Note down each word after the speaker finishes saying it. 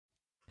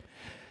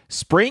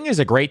Spring is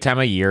a great time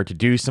of year to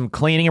do some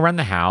cleaning around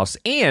the house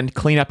and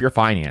clean up your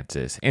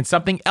finances. And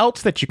something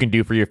else that you can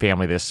do for your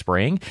family this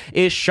spring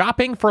is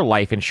shopping for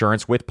life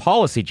insurance with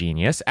Policy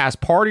Genius as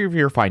part of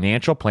your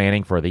financial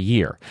planning for the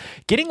year.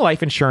 Getting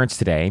life insurance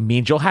today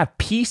means you'll have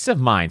peace of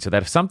mind so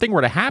that if something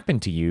were to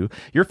happen to you,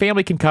 your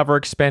family can cover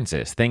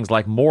expenses, things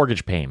like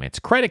mortgage payments,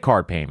 credit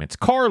card payments,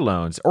 car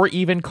loans, or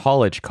even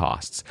college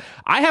costs.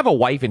 I have a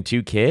wife and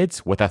 2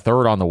 kids, with a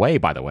third on the way,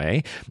 by the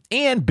way,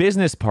 and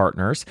business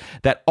partners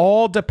that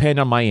all depend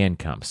on my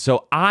income.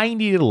 So I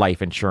needed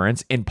life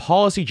insurance, and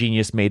Policy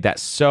Genius made that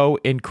so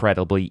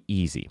incredibly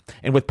easy.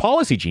 And with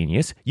Policy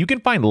Genius, you can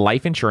find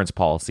life insurance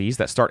policies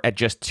that start at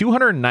just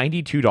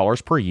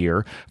 $292 per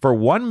year for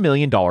 $1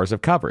 million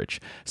of coverage.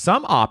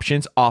 Some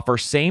options offer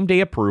same-day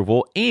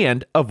approval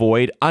and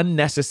avoid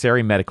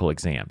unnecessary medical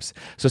exams.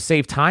 So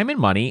save time and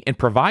money and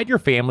provide your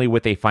family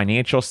with a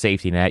financial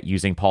safety net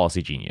using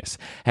Policy Genius.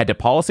 Head to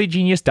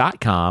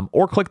policygenius.com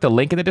or click the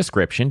link in the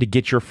description to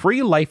get your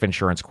free life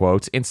insurance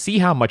quotes and see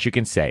how much you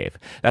can save.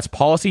 That's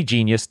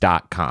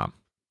policygenius.com.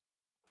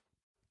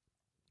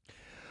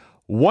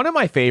 One of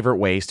my favorite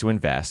ways to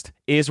invest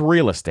is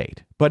real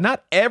estate, but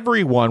not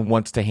everyone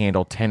wants to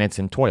handle tenants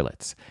and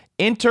toilets.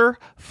 Enter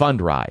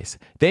Fundrise.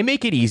 They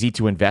make it easy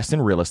to invest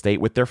in real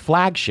estate with their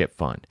flagship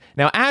fund.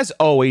 Now, as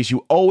always,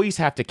 you always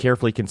have to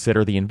carefully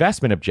consider the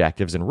investment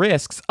objectives and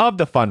risks of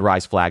the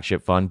Fundrise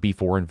flagship fund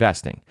before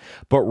investing.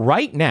 But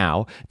right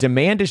now,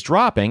 demand is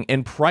dropping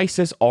and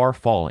prices are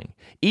falling,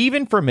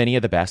 even for many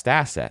of the best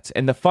assets.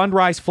 And the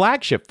Fundrise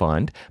flagship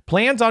fund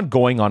plans on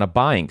going on a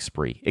buying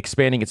spree,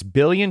 expanding its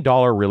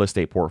billion-dollar real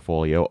estate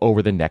portfolio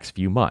over the next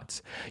few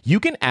months. You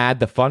can add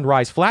the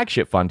Fundrise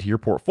flagship fund to your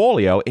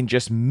portfolio in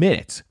just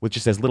minutes, with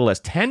just as little as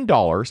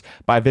 $10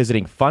 by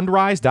visiting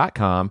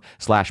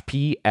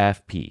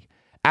fundrise.com/PFP.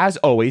 As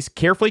always,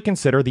 carefully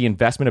consider the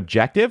investment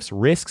objectives,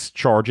 risks,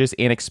 charges,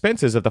 and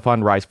expenses of the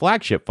Fundrise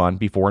flagship fund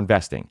before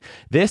investing.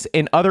 This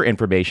and other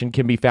information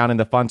can be found in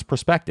the fund's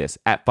prospectus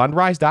at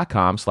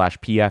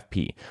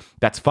fundrise.com/PFP.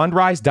 That's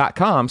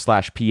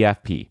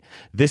fundrise.com/PFP.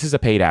 This is a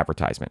paid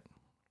advertisement.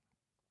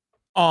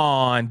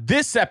 On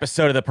this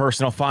episode of the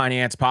Personal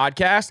Finance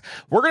Podcast,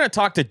 we're going to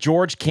talk to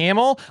George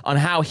Kamel on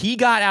how he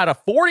got out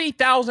of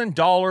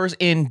 $40,000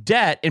 in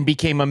debt and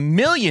became a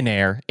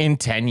millionaire in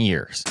 10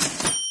 years.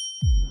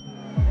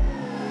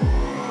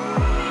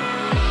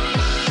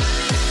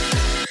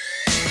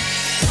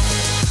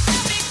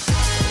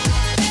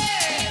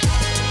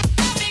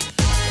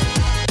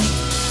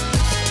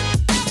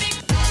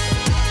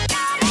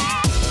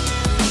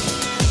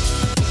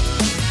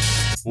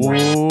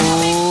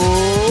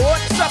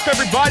 What's up,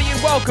 everybody,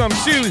 and welcome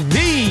to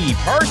the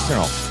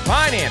Personal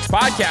Finance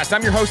Podcast.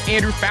 I'm your host,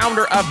 Andrew,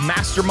 founder of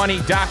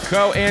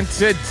MasterMoney.co, and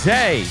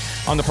today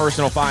on the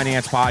Personal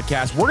Finance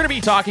Podcast, we're going to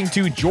be talking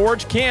to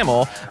George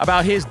Kamel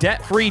about his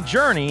debt-free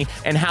journey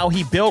and how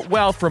he built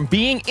wealth from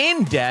being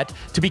in debt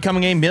to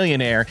becoming a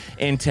millionaire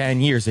in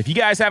 10 years. If you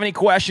guys have any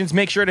questions,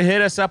 make sure to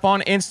hit us up on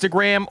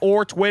Instagram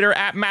or Twitter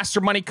at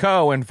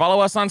MasterMoneyCo, and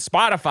follow us on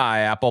Spotify,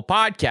 Apple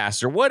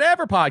Podcasts, or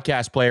whatever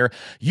podcast player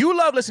you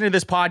love listening to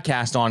this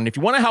podcast on. And if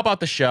you want to help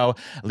out the show,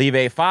 leave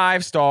a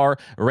 5-star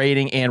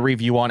rating and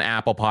review on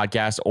Apple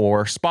Podcasts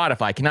or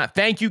Spotify. I cannot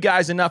thank you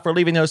guys enough for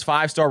leaving those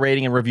 5-star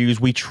rating and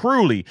reviews. We truly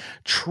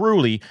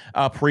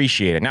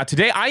appreciate it. Now,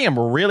 today I am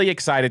really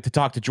excited to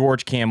talk to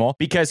George Kamel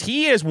because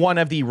he is one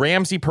of the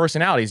Ramsey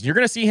personalities. You're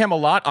going to see him a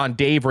lot on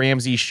Dave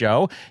Ramsey's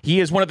show. He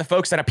is one of the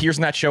folks that appears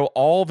in that show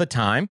all the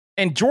time.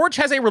 And George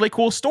has a really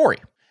cool story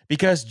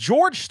because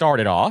George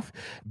started off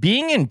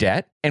being in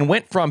debt and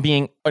went from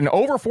being an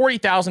over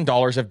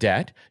 $40,000 of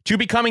debt to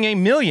becoming a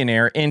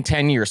millionaire in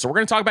 10 years. So we're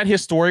going to talk about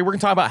his story. We're going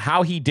to talk about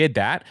how he did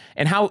that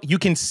and how you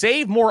can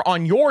save more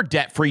on your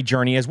debt-free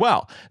journey as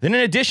well. Then in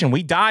addition,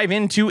 we dive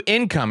into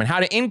income and how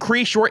to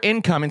increase your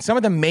income and some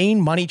of the main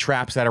money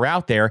traps that are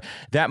out there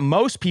that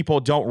most people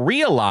don't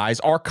realize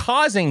are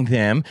causing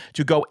them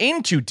to go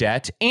into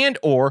debt and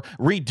or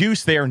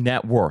reduce their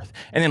net worth.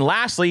 And then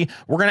lastly,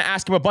 we're going to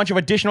ask him a bunch of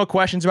additional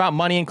questions about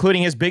money,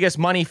 including his biggest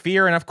money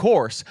fear and, of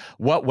course,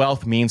 what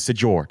wealth means to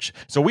George.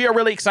 So we are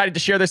really excited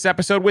to share this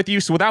episode with you.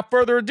 So without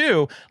further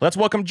ado, let's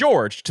welcome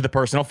George to the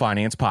Personal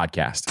Finance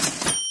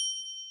Podcast.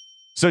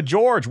 So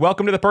George,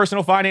 welcome to the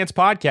Personal Finance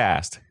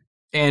Podcast.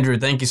 Andrew,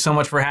 thank you so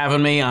much for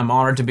having me. I'm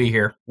honored to be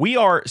here. We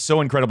are so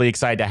incredibly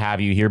excited to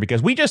have you here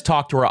because we just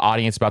talked to our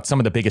audience about some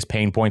of the biggest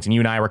pain points, and you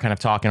and I were kind of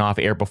talking off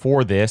air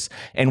before this.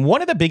 And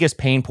one of the biggest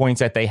pain points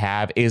that they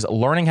have is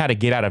learning how to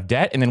get out of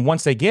debt. And then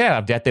once they get out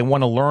of debt, they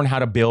want to learn how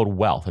to build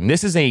wealth. And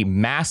this is a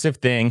massive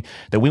thing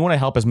that we want to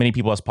help as many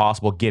people as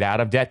possible get out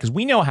of debt because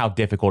we know how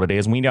difficult it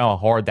is. And we know how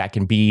hard that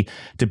can be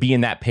to be in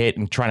that pit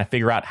and trying to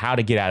figure out how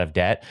to get out of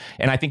debt.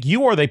 And I think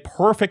you are the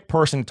perfect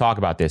person to talk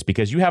about this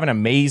because you have an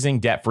amazing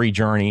debt-free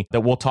journey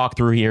that we'll talk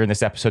through here in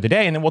this episode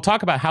today. And then we'll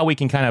talk about how we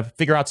can kind of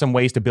figure out some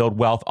ways to build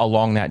wealth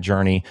along that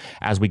journey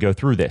as we go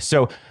through this.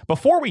 So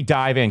before we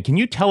dive in, can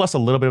you tell us a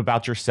little bit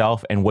about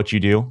yourself and what you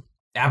do?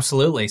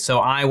 Absolutely. So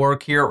I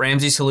work here at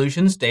Ramsey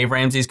Solutions, Dave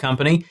Ramsey's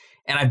company,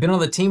 And I've been on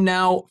the team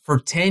now for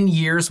 10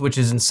 years, which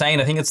is insane.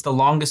 I think it's the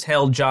longest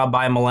held job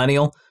by a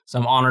millennial. So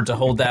I'm honored to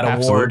hold that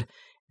award.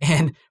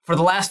 And for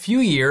the last few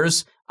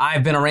years,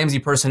 I've been a Ramsey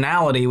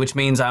personality, which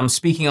means I'm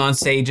speaking on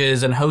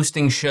stages and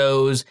hosting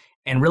shows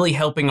and really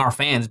helping our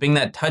fans, being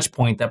that touch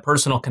point, that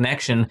personal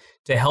connection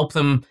to help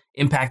them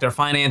impact their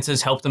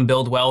finances, help them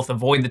build wealth,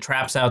 avoid the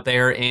traps out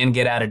there, and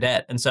get out of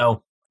debt. And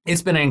so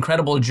it's been an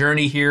incredible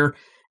journey here.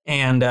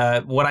 And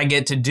what I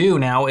get to do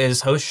now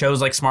is host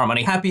shows like Smart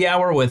Money Happy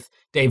Hour with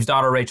Dave's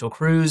daughter, Rachel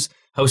Cruz,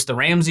 host The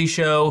Ramsey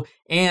Show,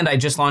 and I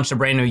just launched a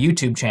brand new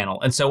YouTube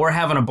channel. And so we're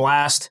having a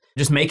blast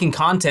just making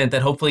content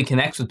that hopefully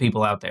connects with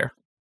people out there.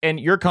 And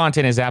your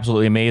content is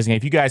absolutely amazing.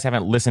 If you guys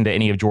haven't listened to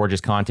any of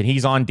George's content,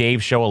 he's on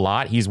Dave's show a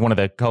lot. He's one of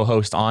the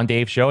co-hosts on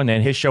Dave's show. And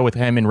then his show with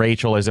him and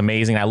Rachel is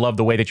amazing. I love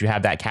the way that you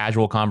have that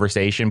casual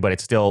conversation, but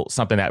it's still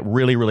something that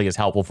really, really is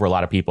helpful for a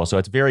lot of people. So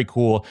it's very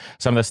cool,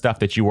 some of the stuff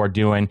that you are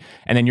doing.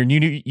 And then your new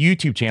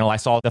YouTube channel, I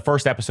saw the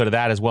first episode of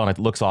that as well, and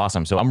it looks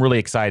awesome. So I'm really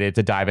excited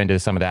to dive into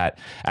some of that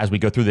as we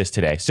go through this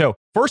today. So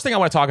first thing I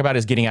want to talk about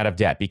is getting out of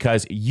debt,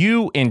 because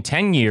you, in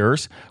 10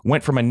 years,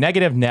 went from a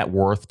negative net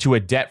worth to a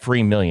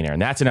debt-free millionaire.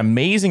 And that's an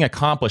amazing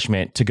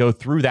accomplishment to go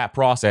through that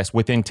process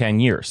within 10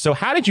 years. So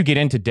how did you get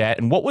into debt,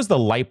 and what was the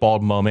light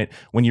bulb moment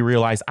when you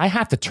realized, I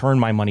have to turn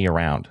my money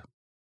around?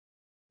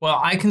 Well,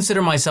 I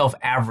consider myself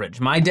average.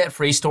 My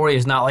debt-free story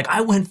is not like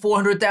I went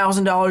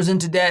 $400,000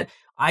 into debt.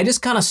 I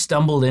just kind of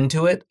stumbled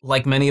into it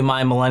like many of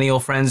my millennial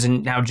friends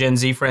and now Gen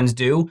Z friends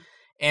do.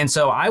 And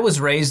so I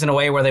was raised in a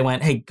way where they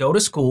went, hey, go to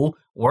school,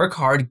 work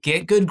hard,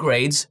 get good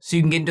grades so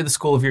you can get into the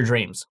school of your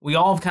dreams. We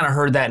all have kind of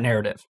heard that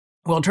narrative.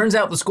 Well, it turns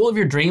out the school of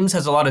your dreams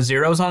has a lot of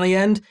zeros on the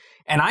end.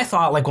 And I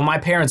thought, like, well, my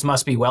parents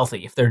must be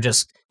wealthy if they're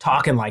just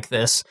talking like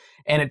this.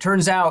 And it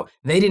turns out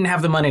they didn't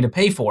have the money to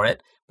pay for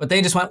it, but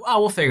they just went, oh,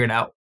 we'll figure it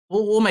out.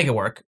 We'll make it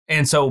work.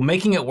 And so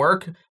making it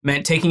work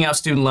meant taking out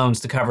student loans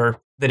to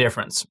cover the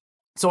difference.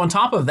 So on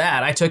top of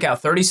that, I took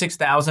out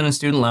 $36,000 in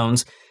student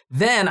loans.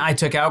 Then I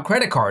took out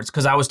credit cards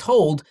because I was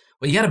told,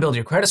 well, you got to build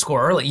your credit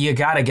score early. You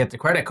got to get the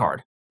credit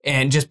card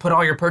and just put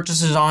all your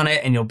purchases on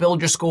it and you'll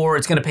build your score.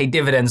 It's going to pay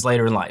dividends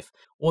later in life.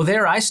 Well,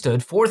 there I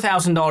stood,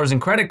 $4,000 in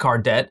credit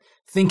card debt,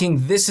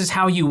 thinking this is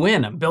how you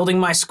win. I'm building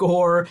my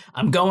score.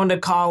 I'm going to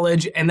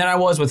college. And then I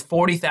was with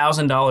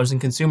 $40,000 in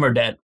consumer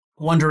debt,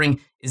 wondering,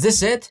 is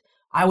this it?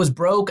 I was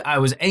broke. I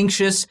was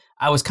anxious.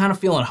 I was kind of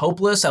feeling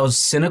hopeless. I was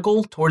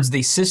cynical towards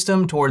the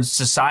system, towards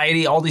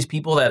society, all these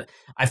people that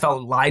I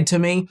felt lied to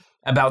me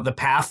about the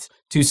path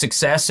to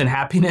success and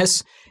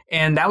happiness.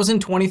 And that was in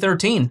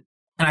 2013.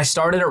 And I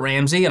started at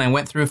Ramsey and I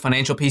went through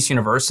Financial Peace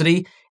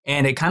University.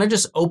 And it kind of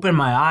just opened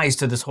my eyes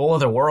to this whole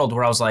other world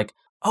where I was like,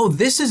 oh,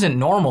 this isn't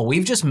normal.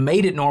 We've just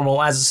made it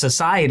normal as a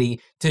society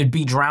to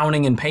be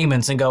drowning in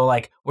payments and go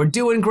like, we're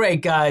doing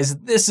great, guys.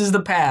 This is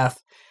the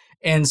path.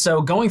 And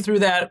so going through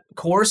that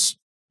course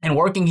and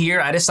working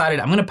here, I decided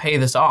I'm going to pay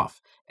this off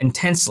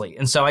intensely.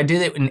 And so I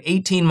did it in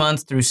 18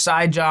 months through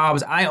side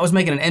jobs. I was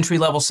making an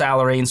entry-level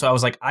salary. And so I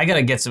was like, I got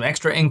to get some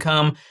extra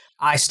income.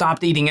 I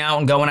stopped eating out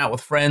and going out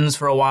with friends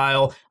for a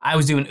while. I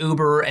was doing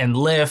Uber and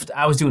Lyft.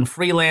 I was doing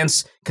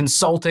freelance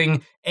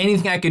consulting,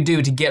 anything I could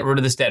do to get rid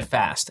of this debt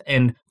fast.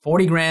 And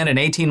 40 grand in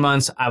 18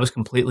 months, I was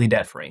completely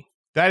debt-free.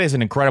 That is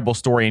an incredible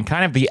story, and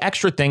kind of the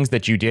extra things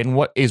that you did and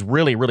what is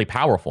really, really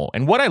powerful.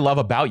 And what I love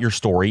about your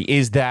story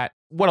is that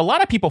what a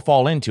lot of people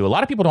fall into, a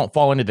lot of people don't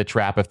fall into the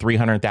trap of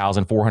 $300,000,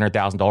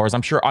 $400,000.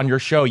 I'm sure on your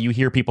show, you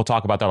hear people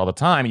talk about that all the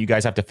time. You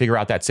guys have to figure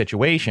out that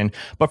situation.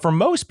 But for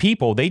most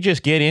people, they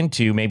just get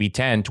into maybe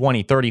 $10,000,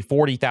 $20,000,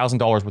 $30,000,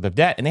 $40,000 worth of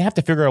debt, and they have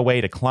to figure out a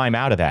way to climb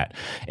out of that.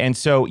 And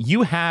so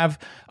you have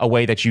a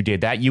way that you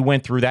did that. You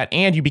went through that,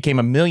 and you became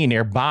a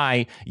millionaire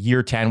by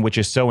year 10, which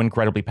is so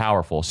incredibly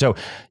powerful. So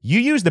you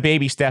use the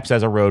baby steps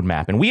as a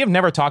roadmap. And we have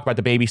never talked about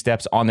the baby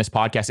steps on this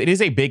podcast. It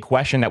is a big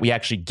question that we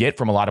actually get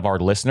from a lot of our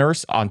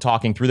listeners on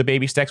talking through the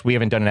baby steps. We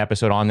haven't done an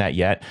episode on that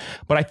yet.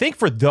 But I think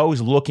for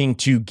those looking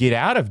to get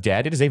out of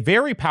debt, it is a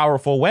very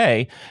powerful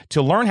way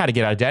to learn how to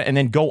get out of debt and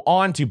then go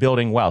on to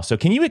building wealth. So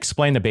can you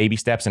explain the baby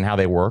steps and how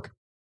they work?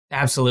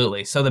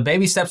 Absolutely. So the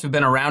baby steps have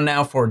been around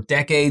now for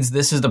decades.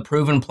 This is the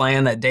proven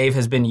plan that Dave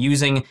has been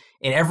using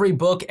in every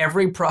book,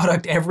 every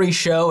product, every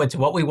show. It's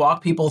what we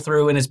walk people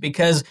through, and it's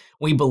because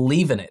we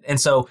believe in it. And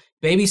so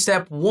baby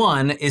step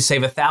 1 is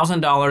save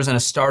 $1,000 in a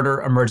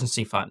starter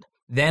emergency fund.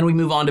 Then we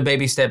move on to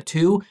baby step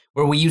 2,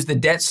 where we use the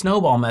debt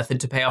snowball method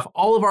to pay off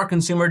all of our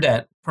consumer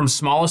debt from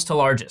smallest to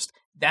largest.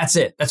 That's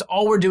it. That's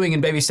all we're doing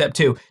in baby step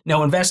 2.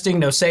 No investing,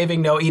 no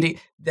saving, no eating.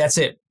 That's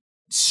it.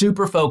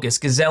 Super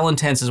focused, gazelle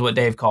intense is what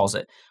Dave calls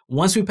it.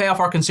 Once we pay off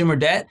our consumer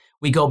debt,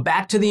 we go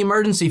back to the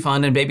emergency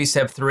fund in baby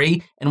step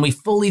 3, and we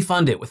fully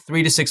fund it with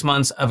 3 to 6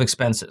 months of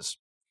expenses.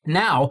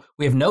 Now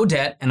we have no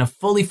debt and a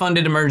fully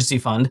funded emergency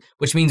fund,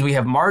 which means we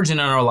have margin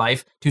in our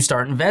life to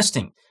start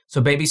investing. So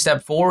baby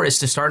step 4 is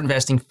to start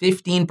investing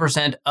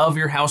 15% of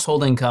your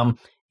household income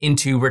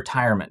into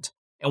retirement.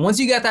 And once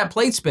you got that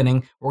plate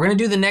spinning, we're going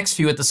to do the next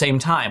few at the same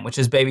time, which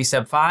is baby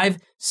step 5,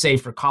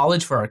 save for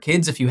college for our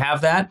kids if you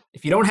have that.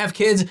 If you don't have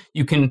kids,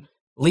 you can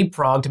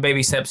leapfrog to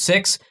baby step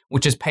 6,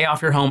 which is pay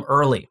off your home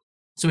early.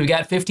 So we've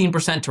got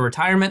 15% to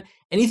retirement.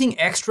 Anything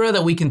extra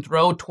that we can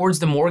throw towards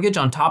the mortgage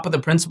on top of the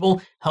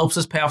principal helps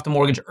us pay off the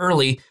mortgage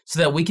early so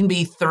that we can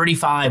be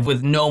 35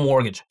 with no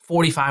mortgage,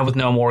 45 with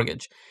no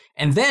mortgage.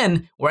 And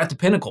then we're at the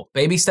pinnacle.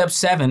 Baby step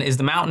 7 is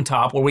the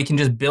mountaintop where we can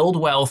just build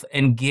wealth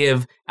and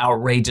give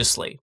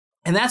outrageously.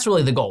 And that's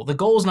really the goal. The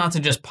goal is not to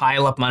just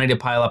pile up money to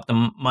pile up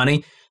the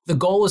money. The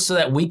goal is so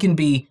that we can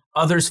be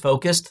others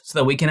focused, so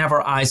that we can have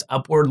our eyes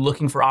upward,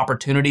 looking for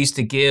opportunities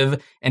to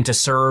give and to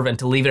serve and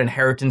to leave an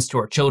inheritance to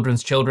our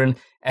children's children,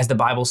 as the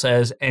Bible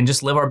says, and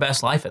just live our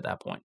best life at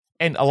that point.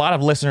 And a lot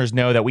of listeners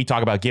know that we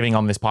talk about giving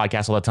on this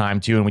podcast all the time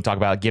too. And we talk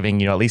about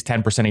giving, at least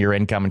 10% of your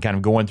income and kind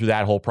of going through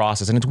that whole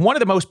process. And it's one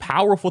of the most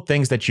powerful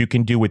things that you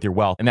can do with your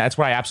wealth. And that's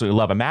what I absolutely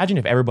love. Imagine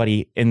if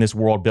everybody in this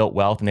world built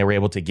wealth and they were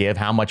able to give,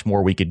 how much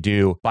more we could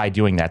do by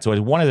doing that. So it's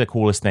one of the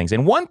coolest things.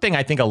 And one thing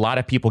I think a lot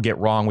of people get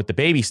wrong with the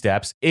baby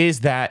steps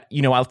is that,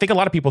 I think a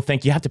lot of people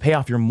think you have to pay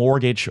off your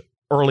mortgage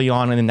early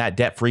on in that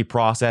debt-free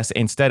process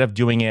instead of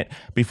doing it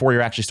before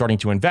you're actually starting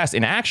to invest.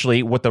 And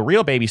actually, what the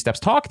real baby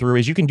steps talk through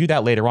is you can do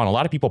that later on. A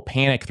lot of people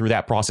panic through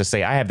that process,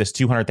 say, I have this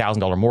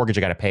 $200,000 mortgage,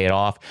 I got to pay it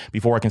off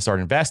before I can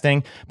start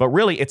investing. But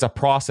really, it's a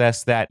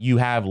process that you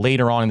have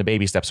later on in the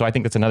baby steps. So I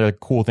think that's another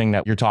cool thing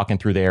that you're talking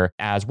through there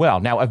as well.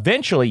 Now,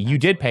 eventually, you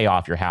did pay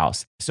off your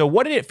house. So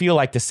what did it feel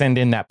like to send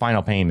in that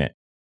final payment?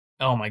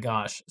 Oh my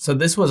gosh. So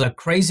this was a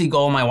crazy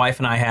goal my wife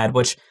and I had,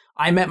 which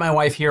I met my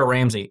wife here at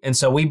Ramsey, and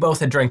so we both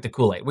had drank the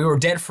Kool-Aid. We were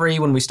debt-free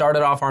when we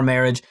started off our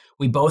marriage.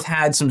 We both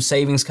had some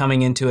savings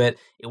coming into it.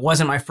 It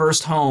wasn't my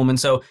first home, and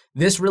so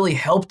this really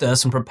helped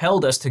us and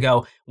propelled us to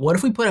go, what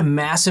if we put a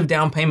massive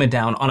down payment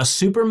down on a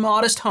super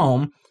modest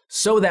home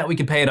so that we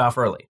could pay it off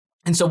early?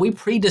 And so we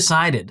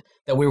pre-decided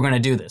that we were going to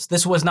do this.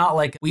 This was not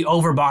like we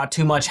overbought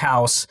too much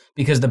house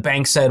because the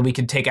bank said we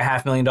could take a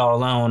 $500,000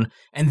 loan,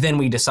 and then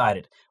we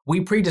decided.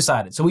 We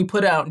pre-decided. So we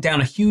put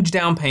down a huge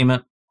down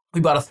payment. We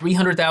bought a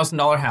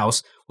 $300,000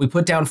 house. We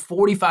put down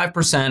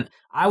 45%.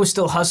 I was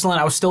still hustling.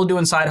 I was still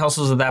doing side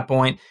hustles at that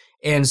point.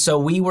 And so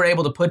we were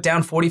able to put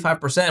down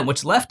 45%,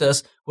 which left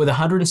us with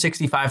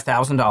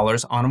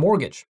 $165,000 on a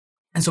mortgage.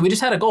 And so we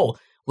just had a goal.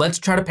 Let's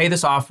try to pay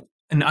this off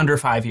in under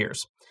 5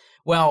 years.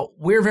 Well,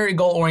 we're very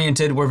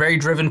goal-oriented. We're very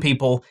driven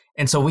people.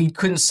 And so we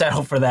couldn't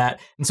settle for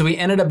that. And so we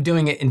ended up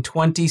doing it in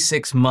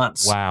 26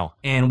 months. Wow.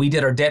 And we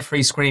did our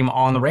debt-free scream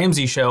on the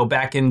Ramsey Show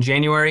back in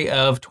January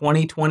of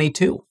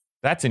 2022.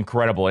 That's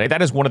incredible.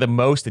 That is one of the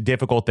most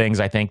difficult things.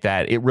 I think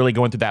that it really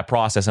going through that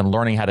process and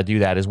learning how to do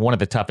that is one of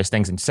the toughest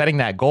things. And setting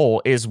that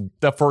goal is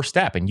the first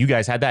step. And you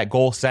guys had that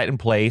goal set in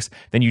place.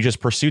 Then you just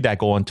pursued that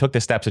goal and took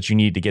the steps that you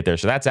needed to get there.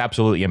 So that's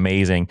absolutely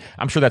amazing.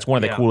 I'm sure that's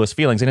one of the coolest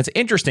feelings. And it's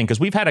interesting because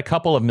we've had a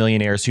couple of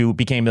millionaires who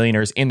became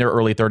millionaires in their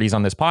early 30s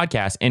on this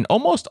podcast. And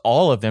almost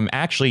all of them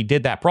actually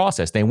did that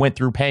process. They went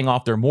through paying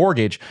off their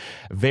mortgage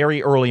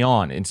very early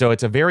on. And so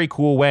it's a very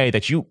cool way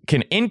that you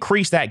can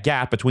increase that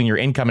gap between your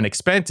income and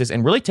expenses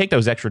and really take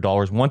those extra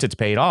dollars once it's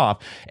paid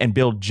off and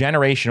build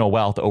generational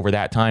wealth over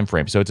that time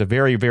frame. So it's a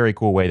very, very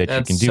cool way that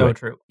you can do it. That's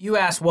so true. You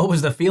asked what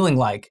was the feeling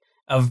like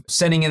of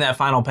sending in that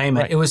final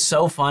payment. Right. It was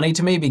so funny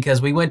to me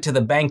because we went to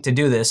the bank to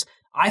do this.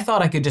 I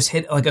thought I could just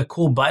hit like a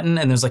cool button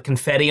and there's like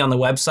confetti on the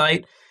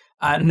website.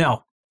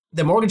 No.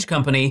 The mortgage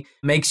company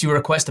makes you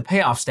request a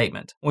payoff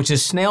statement, which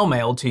is snail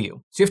mailed to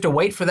you. So you have to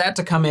wait for that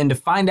to come in to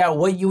find out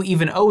what you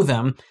even owe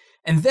them.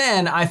 And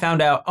then I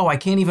found out, I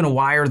can't even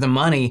wire the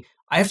money.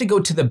 I have to go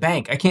to the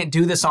bank. I can't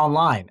do this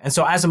online. And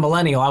so as a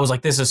millennial, I was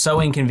like, this is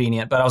so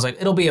inconvenient. But I was like,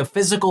 it'll be a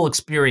physical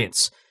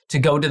experience to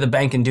go to the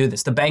bank and do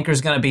this. The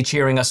banker's going to be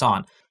cheering us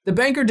on. The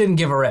banker didn't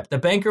give a rip. The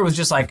banker was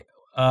just like,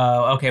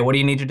 okay, what do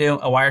you need to do?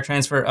 A wire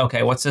transfer?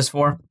 Okay, what's this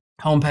for?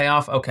 Home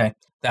payoff? Okay,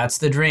 that's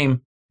the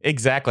dream.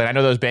 Exactly. I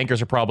know those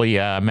bankers are probably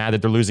mad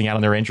that they're losing out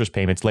on their interest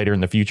payments later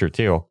in the future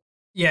too.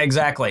 Yeah,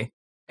 exactly.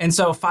 And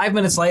so 5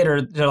 minutes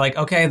later, they're like,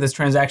 okay, this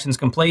transaction's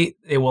complete.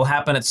 It will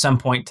happen at some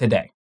point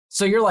today.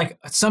 So you're like,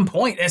 at some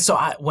point,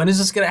 when is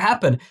this going to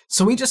happen?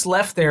 So we just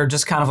left there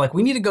just kind of like,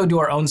 we need to go do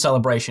our own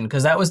celebration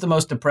because that was the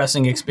most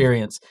depressing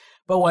experience.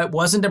 But what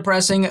wasn't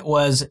depressing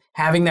was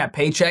having that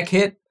paycheck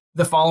hit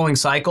the following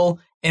cycle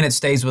and it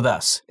stays with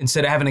us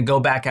instead of having to go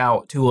back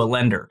out to a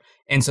lender.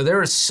 And so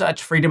there is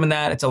such freedom in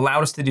that. It's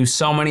allowed us to do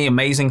so many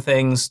amazing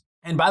things.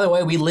 And by the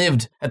way, we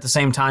lived at the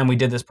same time we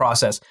did this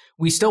process.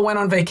 We still went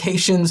on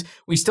vacations.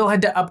 We still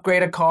had to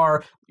upgrade a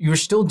car. You're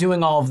still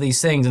doing all of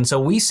these things. And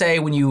so we say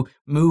when you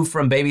move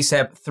from baby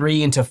step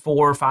 3 into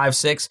 4, 5,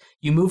 6,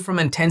 you move from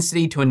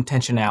intensity to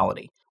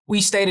intentionality. We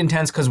stayed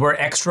intense because we're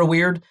extra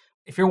weird.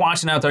 If you're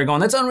watching out there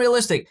going, that's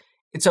unrealistic,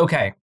 it's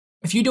okay.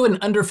 If you do it in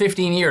under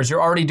 15 years,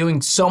 you're already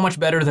doing so much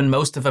better than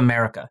most of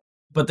America.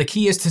 But the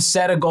key is to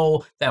set a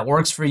goal that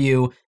works for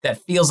you, that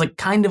feels like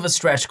kind of a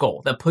stretch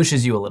goal, that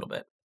pushes you a little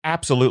bit.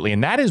 Absolutely.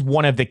 And that is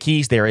one of the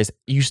keys there is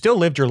you still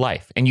lived your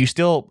life and you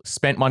still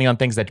spent money on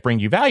things that bring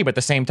you value. But at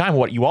the same time,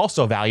 what you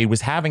also valued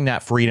was having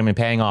that freedom and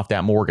paying off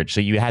that mortgage.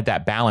 So you had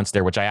that balance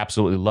there, which I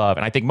absolutely love.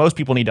 And I think most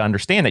people need to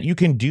understand that you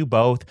can do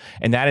both.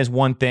 And that is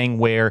one thing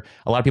where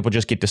a lot of people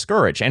just get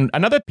discouraged. And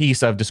another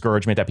piece of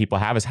discouragement that people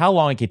have is how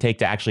long it can take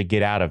to actually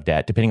get out of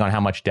debt, depending on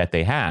how much debt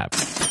they have.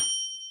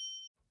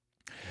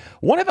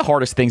 One of the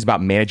hardest things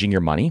about managing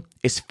your money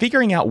is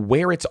figuring out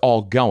where it's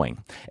all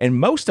going. And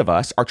most of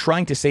us are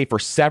trying to save for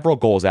several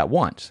goals at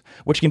once,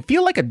 which can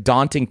feel like a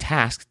daunting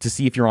task to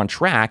see if you're on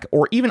track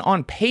or even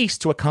on pace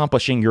to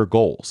accomplishing your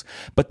goals.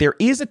 But there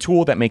is a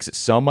tool that makes it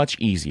so much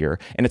easier,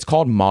 and it's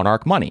called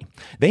Monarch Money.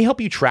 They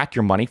help you track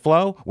your money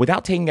flow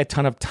without taking a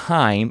ton of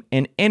time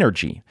and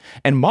energy.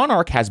 And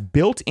Monarch has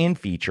built-in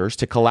features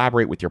to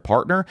collaborate with your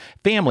partner,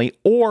 family,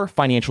 or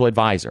financial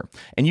advisor.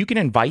 And you can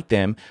invite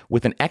them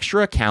with an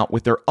extra account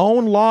with their own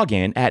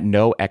login at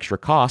no extra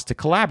cost to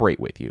collaborate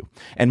with you.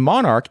 And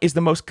Monarch is the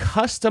most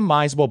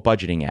customizable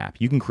budgeting app.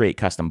 You can create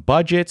custom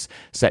budgets,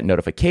 set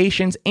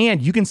notifications,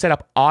 and you can set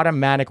up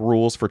automatic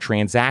rules for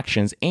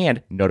transactions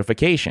and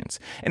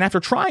notifications. And after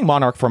trying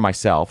Monarch for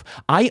myself,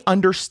 I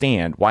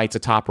understand why it's a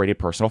top-rated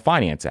personal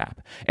finance app.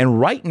 And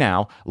right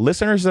now,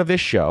 listeners of this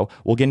show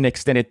will get an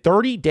extended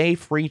 30-day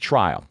free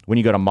trial when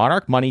you go to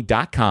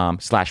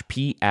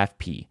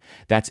monarchmoney.com/PFP.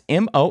 That's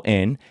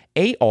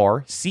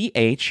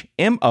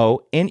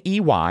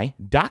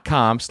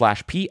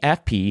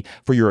monarchmoney.com/PFP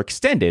for your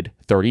extended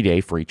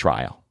 30-day free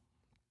trial.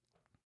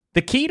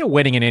 The key to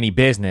winning in any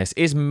business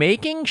is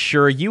making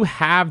sure you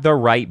have the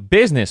right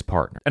business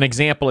partner. An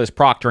example is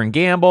Procter &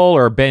 Gamble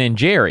or Ben &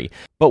 Jerry.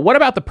 But what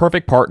about the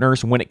perfect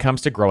partners when it comes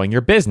to growing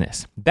your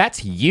business?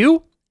 That's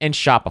you and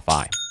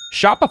Shopify.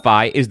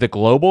 Shopify is the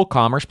global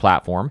commerce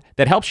platform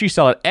that helps you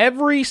sell at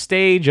every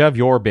stage of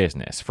your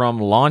business, from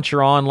launch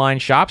your online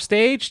shop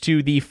stage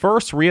to the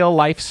first real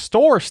life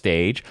store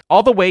stage,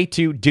 all the way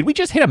to, did we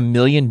just hit $1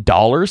 million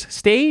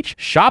stage?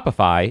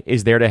 Shopify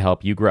is there to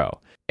help you grow.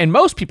 And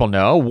most people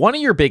know one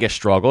of your biggest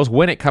struggles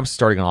when it comes to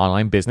starting an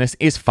online business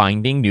is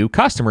finding new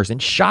customers,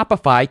 and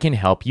Shopify can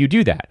help you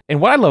do that.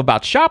 And what I love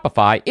about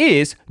Shopify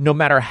is no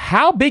matter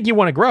how big you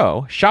want to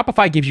grow,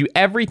 Shopify gives you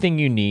everything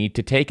you need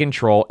to take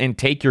control and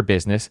take your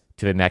business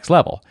to the next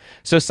level.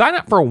 So sign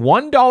up for a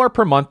 $1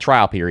 per month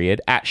trial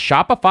period at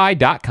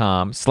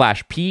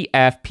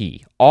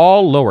shopify.com/PFP,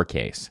 all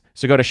lowercase.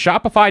 So go to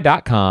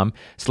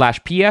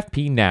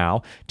shopify.com/PFP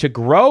now to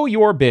grow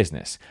your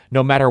business,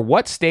 no matter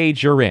what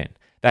stage you're in.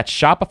 That's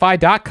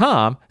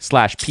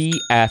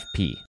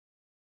shopify.com/PFP.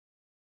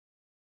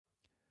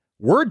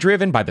 We're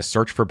driven by the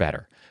search for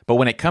better. But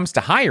when it comes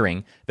to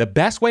hiring, the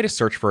best way to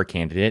search for a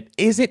candidate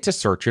isn't to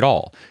search at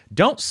all.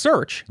 Don't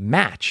search,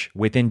 match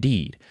with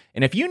Indeed.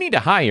 And if you need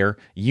to hire,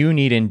 you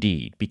need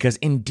Indeed, because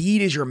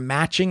Indeed is your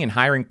matching and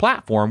hiring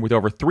platform with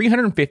over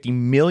 350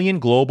 million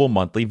global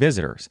monthly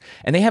visitors.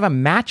 And they have a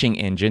matching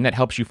engine that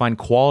helps you find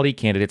quality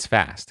candidates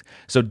fast.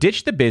 So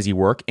ditch the busy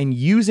work and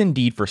use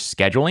Indeed for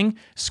scheduling,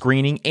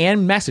 screening,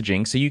 and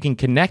messaging so you can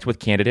connect with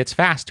candidates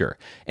faster.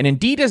 And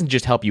Indeed doesn't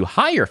just help you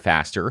hire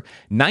faster.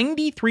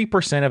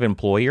 93% of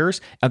employers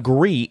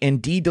agree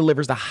Indeed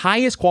delivers the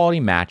highest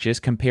quality matches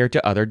compared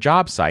to other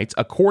job sites,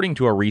 according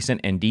to a recent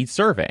Indeed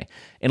survey.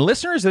 And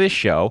listeners of this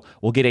show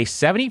will get a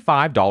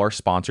 $75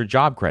 sponsored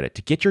job credit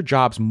to get your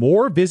jobs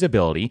more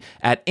visibility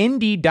at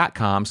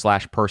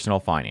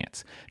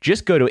Indeed.com/personalfinance.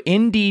 Just go to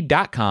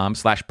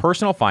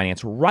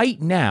Indeed.com/personalfinance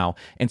right now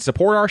and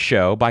support our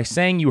show by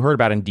saying you heard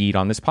about Indeed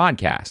on this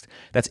podcast.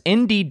 That's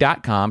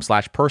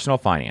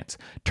Indeed.com/personalfinance.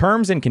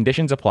 Terms and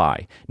conditions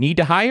apply. Need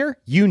to hire?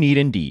 You need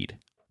Indeed.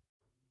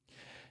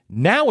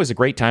 Now is a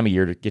great time of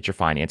year to get your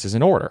finances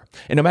in order.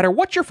 And no matter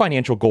what your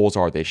financial goals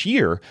are this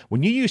year,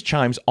 when you use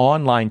Chime's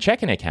online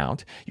checking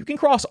account, you can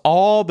cross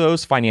all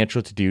those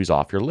financial to-dos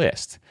off your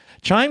list.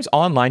 Chime's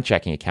online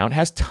checking account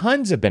has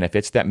tons of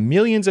benefits that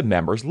millions of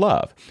members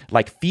love,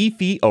 like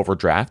fee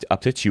overdraft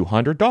up to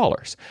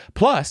 $200.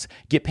 Plus,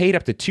 get paid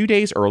up to 2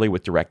 days early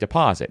with direct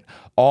deposit,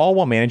 all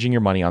while managing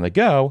your money on the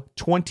go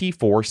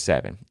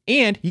 24/7.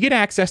 And you get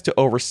access to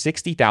over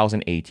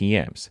 60,000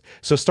 ATMs.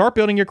 So start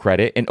building your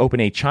credit and open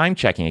a Chime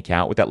checking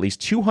account with at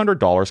least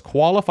 $200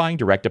 qualifying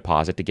direct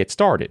deposit to get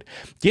started.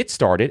 Get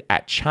started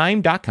at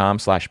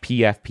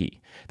chime.com/PFP.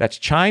 That's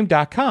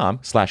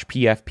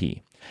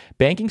chime.com/PFP.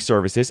 Banking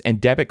services and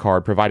debit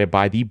card provided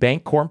by the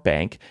Bancorp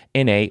Bank,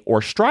 N.A.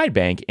 or Stride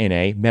Bank,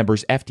 N.A.,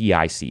 members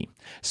FDIC.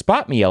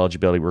 SpotMe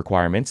eligibility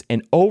requirements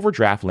and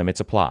overdraft limits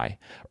apply.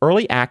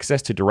 Early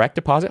access to direct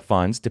deposit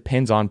funds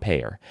depends on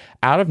payer.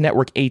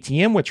 Out-of-network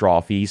ATM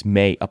withdrawal fees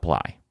may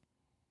apply.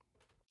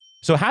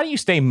 So how do you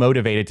stay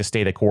motivated to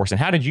stay the course, and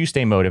how did you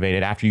stay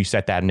motivated after you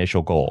set that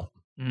initial goal?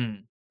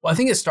 Well, I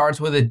think it starts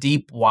with a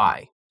deep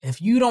why.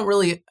 If you don't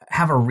really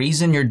have a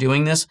reason you're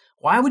doing this,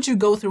 why would you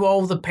go through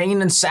all of the pain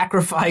and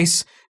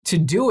sacrifice to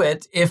do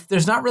it if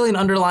there's not really an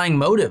underlying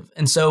motive?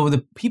 And so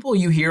the people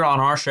you hear on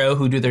our show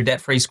who do their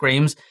debt-free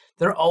screams,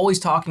 they're always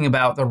talking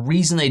about the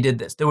reason they did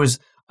this. There was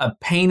a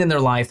pain in their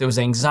life. There was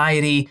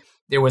anxiety.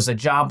 There was a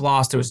job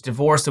loss. There was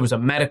divorce. There was a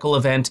medical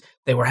event.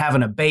 They were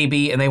having a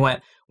baby, and they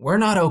went, we're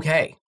not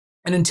okay.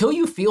 And until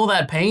you feel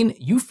that pain,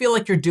 you feel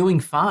like you're doing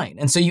fine.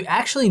 And so you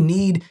actually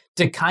need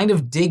to kind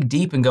of dig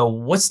deep and go,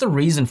 what's the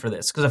reason for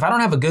this? Because if I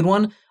don't have a good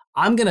one,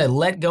 I'm going to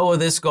let go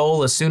of this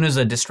goal as soon as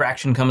a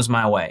distraction comes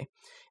my way.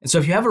 And so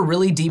if you have a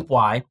really deep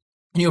why,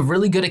 and you have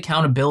really good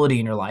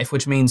accountability in your life,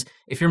 which means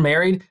if you're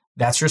married,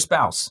 That's your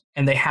spouse.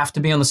 And they have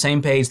to be on the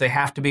same page. They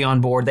have to be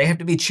on board. They have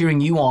to be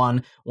cheering you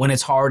on when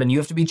it's hard, and you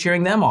have to be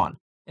cheering them on.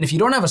 And if you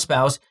don't have a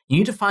spouse, you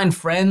need to find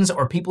friends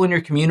or people in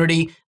your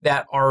community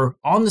that are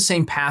on the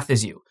same path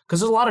as you. Because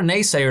there's a lot of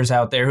naysayers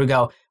out there who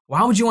go,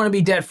 why would you want to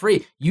be debt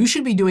free? You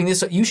should be doing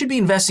this. You should be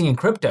investing in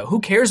crypto. Who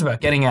cares about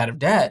getting out of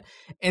debt?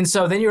 And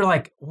so then you're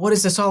like, what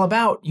is this all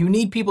about? You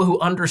need people who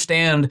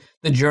understand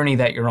the journey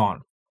that you're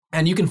on.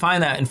 And you can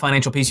find that in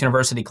Financial Peace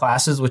University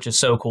classes, which is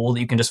so cool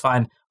that you can just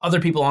find other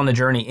people on the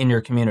journey in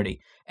your community.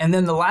 And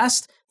then the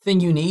last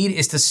thing you need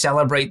is to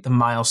celebrate the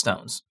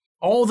milestones.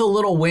 All the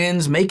little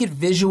wins, make it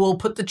visual,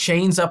 put the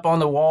chains up on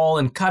the wall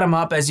and cut them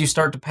up as you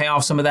start to pay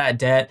off some of that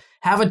debt.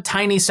 Have a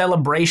tiny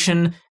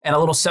celebration and a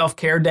little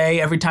self-care day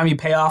every time you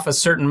pay off a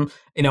certain,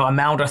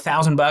 amount,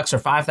 $1,000 or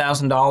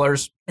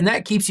 $5,000. And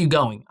that keeps you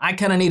going. I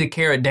kind of need a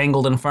carrot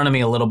dangled in front of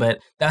me a little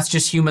bit. That's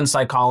just human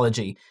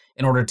psychology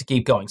in order to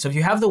keep going. So if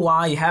you have the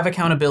why, you have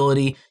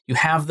accountability, you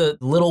have the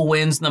little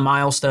wins and the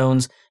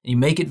milestones, and you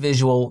make it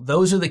visual,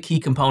 those are the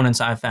key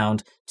components I've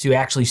found to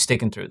actually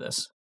sticking through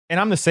this. And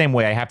I'm the same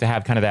way. I have to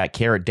have kind of that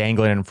carrot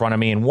dangling in front of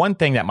me. And one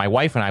thing that my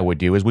wife and I would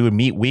do is we would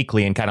meet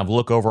weekly and kind of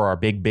look over our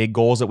big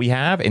goals that we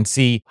have and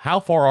see how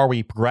far are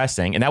we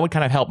progressing. And that would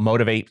kind of help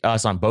motivate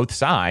us on both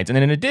sides. And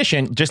then in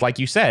addition, just like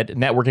you said,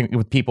 networking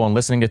with people and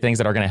listening to things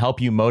that are going to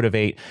help you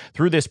motivate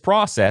through this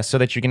process so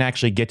that you can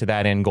actually get to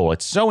that end goal.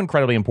 It's so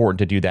incredibly important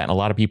to do that. And a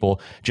lot of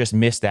people just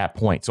miss that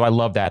point. So I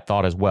love that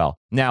thought as well.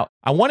 Now,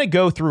 I want to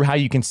go through how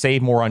you can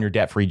save more on your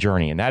debt-free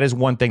journey. And that is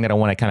one thing that I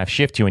want to kind of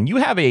shift to. And you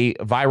have a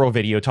viral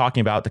video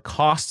talking about the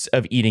costs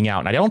of eating out.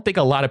 And I don't think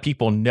a lot of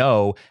people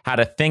know how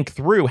to think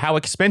through how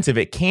expensive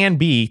it can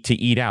be to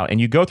eat out. And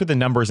you go through the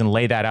numbers and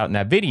lay that out in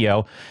that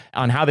video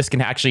on how this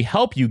can actually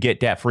help you get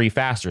debt-free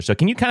faster. So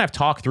can you kind of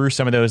talk through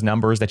some of those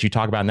numbers that you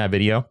talk about in that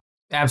video?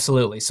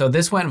 Absolutely. So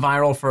this went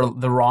viral for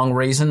the wrong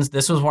reasons.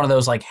 This was one of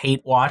those like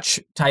hate watch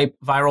type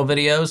viral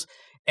videos.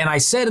 And I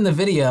said in the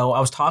video, I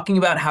was talking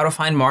about how to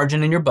find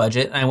margin in your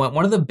budget. And I went,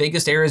 one of the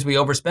biggest areas we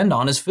overspend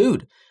on is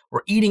food.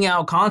 We're eating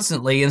out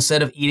constantly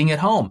instead of eating at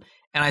home.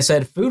 And I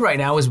said, food right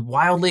now is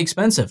wildly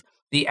expensive.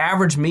 The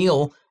average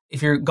meal,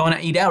 if you're going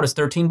to eat out, is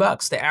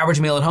 $13. The average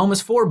meal at home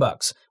is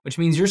 $4, which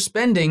means you're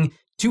spending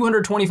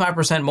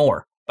 225%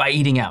 more by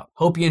eating out.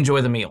 Hope you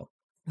enjoy the meal.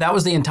 That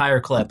was the entire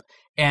clip.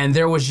 And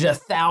there was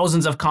just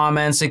thousands of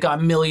comments. It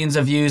got millions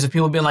of views of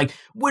people being like,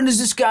 was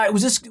this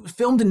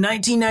filmed in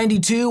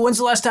 1992? When's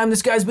the last time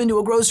this guy's been to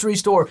a grocery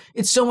store?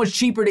 It's so much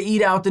cheaper to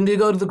eat out than to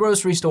go to the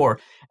grocery store.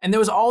 And there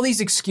was all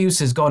these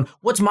excuses going,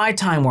 what's my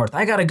time worth?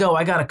 I gotta go,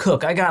 I gotta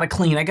cook, I gotta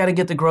clean, I gotta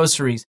get the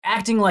groceries.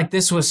 Acting like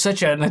this was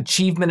such an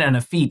achievement and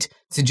a feat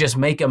to just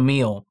make a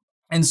meal.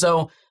 And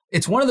so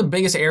it's one of the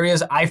biggest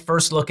areas I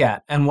first look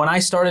at. And when I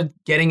started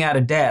getting out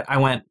of debt, I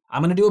went,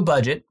 I'm gonna do a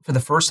budget for the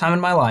first time in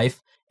my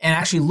life and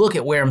actually look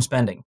at where I'm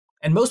spending.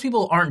 And most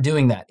people aren't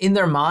doing that. In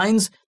their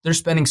minds, they're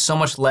spending so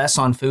much less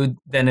on food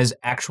than is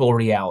actual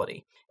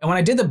reality. And when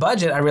I did the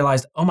budget, I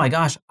realized, oh my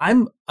gosh,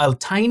 I'm a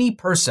tiny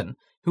person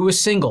who was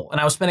single and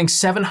I was spending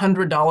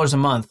 $700 a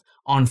month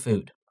on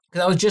food.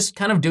 Because I was just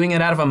kind of doing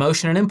it out of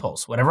emotion and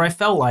impulse. Whatever I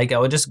felt like, I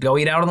would just go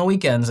eat out on the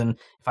weekends. And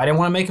if I didn't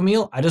want to make a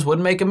meal, I just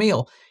wouldn't make a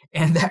meal.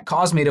 And that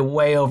caused me to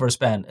way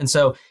overspend. And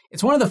so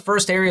it's one of the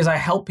first areas I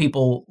help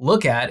people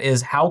look at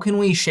is how can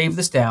we shave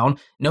this down?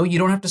 No, you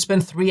don't have to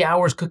spend 3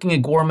 hours cooking a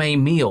gourmet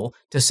meal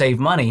to save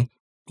money.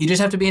 You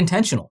just have to be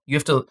intentional. You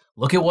have to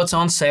look at what's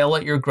on sale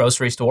at your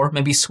grocery store,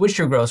 maybe switch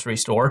your grocery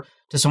store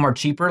to somewhere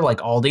cheaper like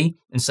Aldi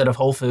instead of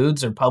Whole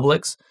Foods or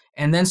Publix,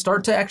 and then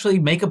start to actually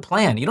make a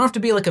plan. You don't have to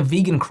be like a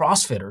vegan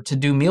CrossFitter to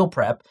do meal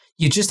prep.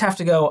 You just have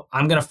to go,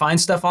 I'm going to find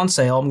stuff on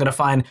sale. I'm going to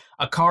find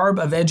a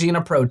carb, a veggie, and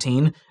a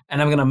protein,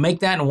 and I'm going to make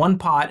that in one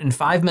pot in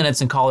 5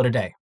 minutes and call it a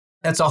day.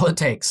 That's all it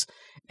takes.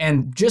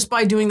 And just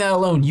by doing that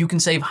alone, you can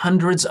save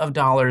hundreds of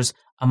dollars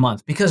a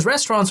month because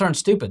restaurants aren't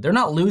stupid. They're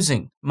not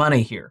losing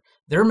money here.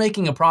 They're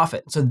making a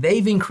profit. So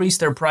they've increased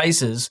their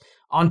prices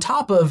on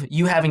top of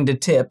you having to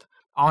tip,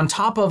 on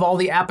top of all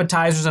the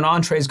appetizers and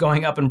entrees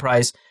going up in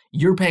price.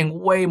 You're paying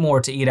way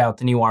more to eat out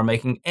than you are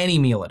making any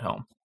meal at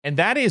home. And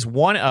that is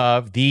one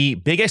of the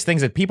biggest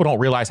things that people don't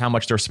realize how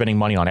much they're spending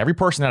money on. Every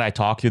person that I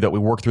talk to that we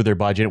work through their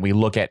budget and we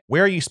look at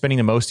where are you spending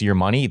the most of your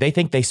money, they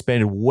think they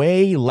spend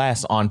way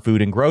less on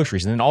food and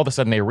groceries. And then all of a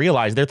sudden they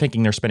realize they're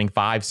thinking they're spending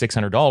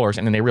 $500-$600.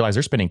 And then they realize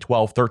they're spending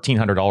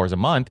 $1,200-$1,300 a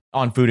month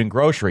on food and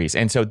groceries.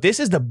 And so this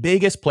is the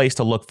biggest place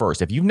to look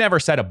first. If you've never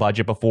set a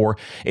budget before,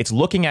 it's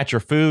looking at your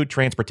food,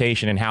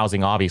 transportation, and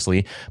housing,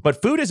 obviously. But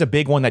food is a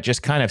big one that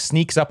just kind of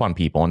sneaks up on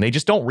people. And they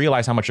just don't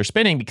realize how much they're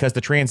spending because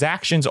the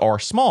transactions are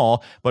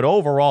small. But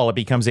overall, it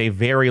becomes a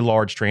very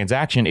large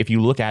transaction if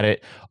you look at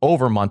it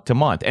over month to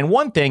month. And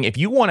one thing, if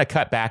you want to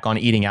cut back on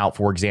eating out,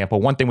 for example,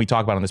 one thing we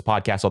talk about on this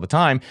podcast all the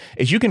time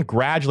is you can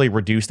gradually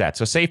reduce that.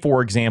 So say,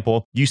 for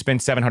example, you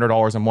spend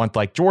 $700 a month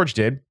like George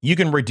did. You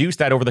can reduce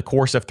that over the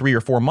course of 3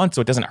 or 4 months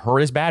so it doesn't hurt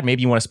as bad.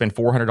 Maybe you want to spend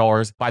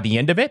 $400 by the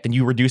end of it, then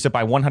you reduce it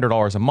by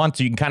 $100 a month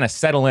so you can kind of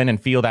settle in and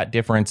feel that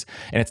difference.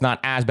 And it's not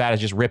as bad as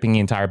just ripping the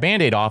entire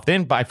Band-Aid off.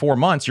 Then by 4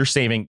 months, you're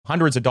saving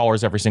hundreds of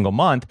dollars every single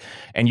month.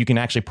 And you can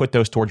actually put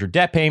those towards your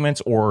debt debt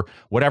payments or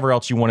whatever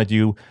else you want to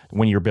do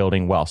when you're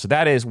building wealth. So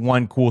that is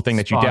one cool thing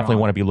that you definitely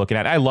want to be looking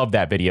at. I love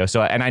that video.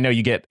 So, and I know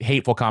you get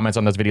hateful comments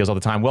on those videos all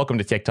the time. Welcome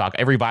to TikTok.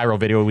 Every viral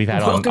video we've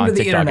had on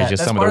TikTok is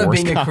just some of the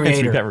worst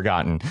comments we've ever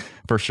gotten,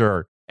 for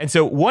sure. And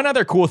so one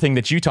other cool thing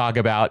that you talk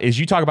about is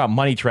you talk about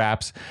money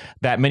traps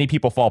that many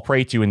people fall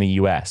prey to in the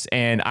US.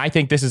 And I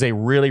think this is a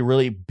really,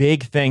 really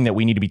big thing that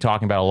we need to be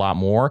talking about a lot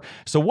more.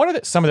 So what are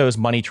some of those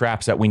money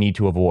traps that we need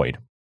to avoid?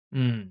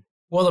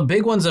 Well, the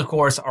big ones, of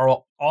course,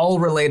 are all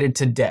related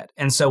to debt.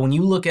 And so when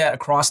you look at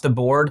across the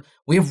board,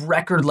 we have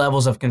record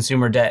levels of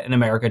consumer debt in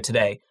America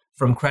today,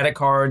 from credit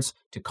cards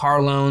to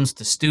car loans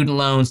to student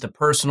loans to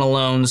personal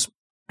loans.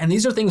 And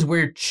these are things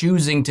we're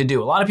choosing to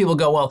do. A lot of people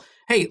go, well,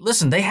 hey,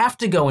 listen, they have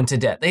to go into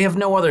debt. They have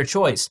no other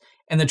choice.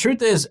 And the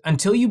truth is,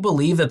 until you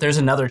believe that there's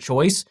another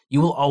choice,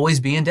 you will always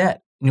be in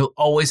debt and you'll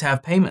always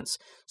have payments.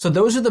 So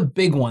those are the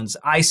big ones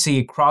I see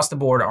across the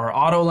board are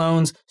auto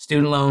loans,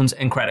 student loans,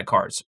 and credit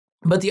cards.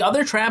 But the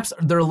other traps,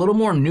 they're a little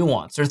more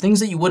nuanced. They're things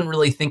that you wouldn't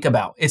really think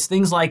about. It's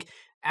things like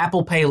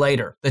Apple Pay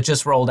Later that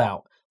just rolled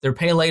out. Their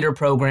Pay Later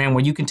program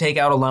where you can take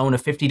out a loan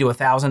of $50 to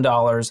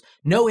 $1,000,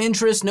 no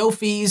interest, no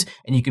fees,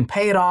 and you can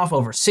pay it off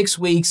over 6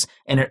 weeks,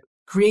 and it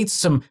creates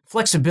some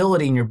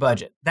flexibility in your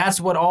budget. That's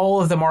what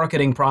all of the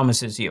marketing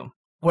promises you.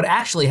 What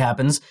actually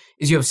happens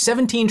is you have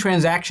 17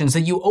 transactions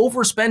that you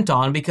overspent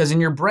on because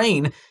in your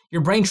brain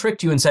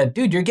tricked you and said,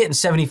 dude, you're getting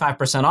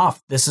 75%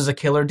 off. This is a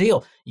killer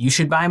deal. You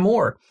should buy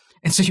more.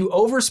 And so you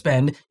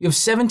overspend, you have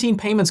 17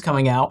 payments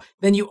coming out,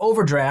 then you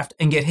overdraft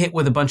and get hit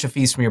with a bunch of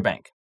fees from your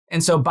bank.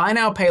 And so buy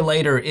now, pay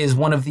later is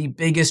one of the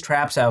biggest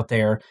traps out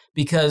there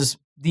because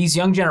these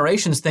young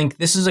generations think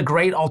this is a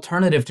great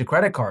alternative to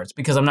credit cards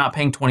because I'm not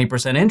paying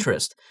 20%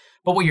 interest.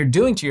 But what you're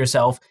doing to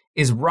yourself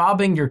is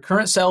robbing your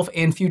current self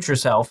and future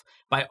self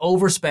by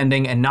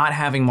overspending and not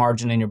having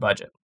margin in your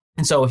budget.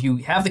 And so if you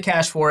have the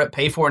cash for it,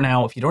 pay for it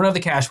now. If you don't have the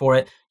cash for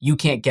it, you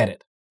can't get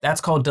it.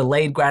 That's called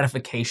delayed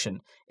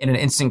gratification in an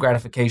instant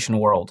gratification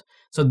world.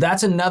 So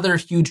that's another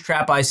huge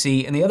trap I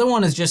see. And the other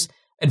one is just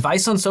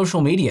advice on social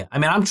media. I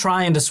mean, I'm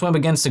trying to swim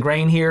against the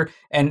grain here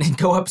and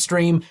go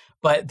upstream,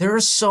 but there are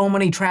so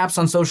many traps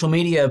on social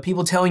media of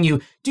people telling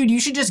you, dude, you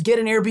should just get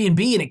an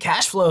Airbnb and it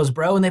cash flows,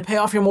 bro, and they pay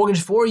off your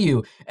mortgage for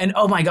you. And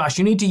oh my gosh,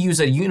 you need to use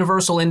a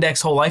universal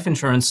index whole life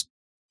insurance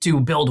to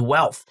build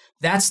wealth.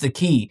 That's the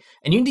key.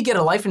 And you need to get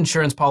a life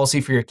insurance policy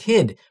for your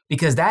kid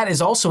because that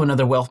is also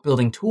another wealth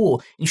building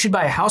tool. You should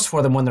buy a house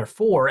for them when they're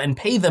 4 and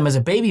pay them as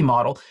a baby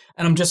model.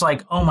 And I'm just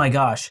like, oh my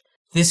gosh,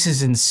 this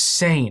is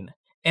insane.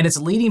 And it's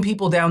leading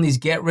people down these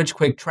get rich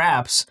quick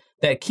traps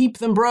that keep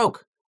them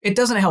broke. It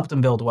doesn't help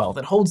them build wealth.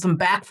 It holds them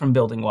back from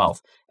building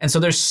wealth. And so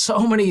there's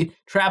so many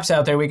traps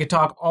out there. We could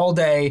talk all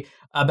day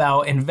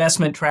about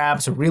investment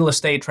traps, real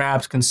estate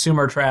traps,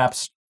 consumer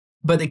traps.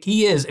 But the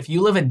key is if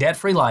you live a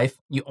debt-free life,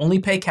 you only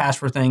pay cash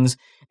for things,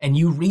 and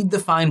you read the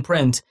fine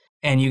print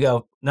and you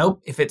go,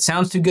 nope, if it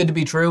sounds too good to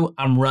be true,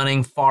 I'm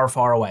running far,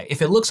 far away.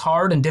 If it looks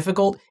hard and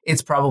difficult,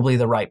 it's probably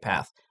the right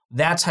path.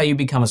 That's how you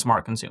become a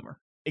smart consumer.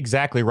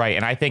 Exactly right.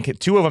 And I think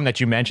 2 of them that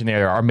you mentioned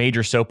there are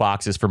major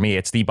soapboxes for me.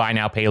 It's the buy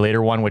now, pay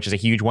later one, which is a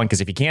huge one, because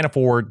if you can't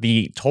afford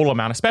the total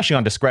amount, especially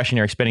on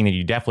discretionary spending, then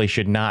you definitely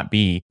should not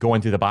be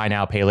going through the buy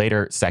now, pay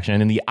later section.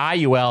 And then the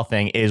IUL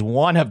thing is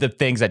one of the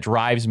things that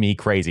drives me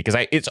crazy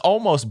because it's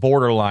almost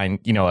borderline,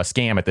 a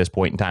scam at this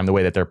point in time, the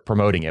way that they're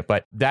promoting it.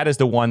 But that is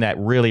the one that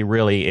really,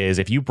 really is.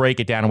 If you break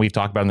it down, and we've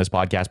talked about in this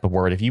podcast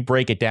before, if you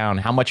break it down,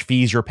 how much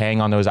fees you're paying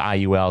on those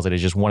IULs, it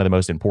is just one of the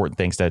most important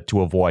things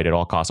to avoid at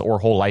all costs, or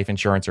whole life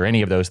insurance or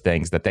any of those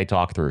things that they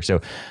talk through. So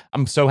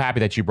I'm so happy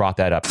that you brought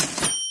that up.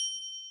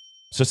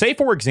 So say,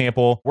 for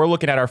example, we're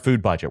looking at our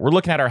food budget. We're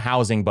looking at our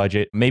housing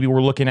budget. Maybe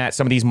we're looking at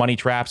some of these money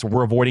traps.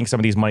 We're avoiding some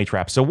of these money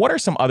traps. So what are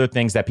some other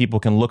things that people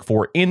can look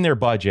for in their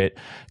budget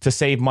to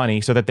save money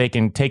so that they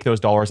can take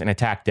those dollars and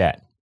attack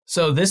debt?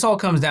 So this all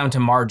comes down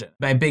to margin.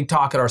 My big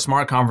talk at our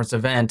Smart Conference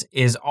event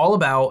is all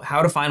about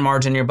how to find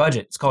margin in your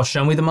budget. It's called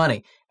Show Me the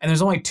Money. And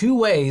there's only 2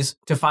 ways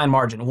to find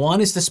margin.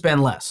 One is to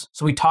spend less.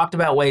 So we talked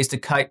about ways to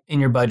cut in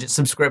your budget,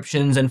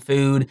 subscriptions and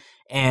food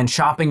and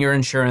shopping your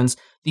insurance.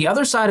 The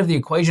other side of the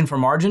equation for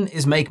margin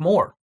is make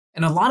more.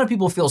 And a lot of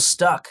people feel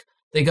stuck.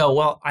 They go,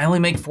 well, I only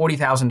make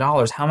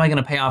 $40,000. How am I going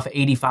to pay off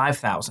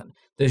 $85,000?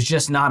 There's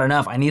just not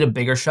enough. I need a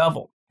bigger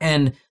shovel.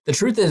 And the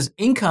truth is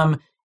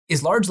income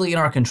is largely in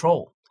our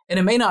control. And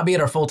it may not be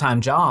at our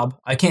full-time job.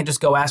 I can't just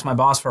go ask my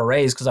boss for a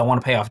raise because I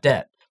want to pay off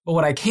debt. But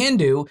what I can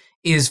do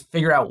is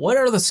figure out what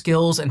are the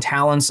skills and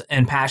talents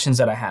and passions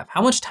that I have.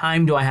 How much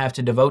time do I have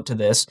to devote to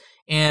this?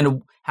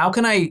 And how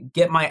can I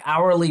get my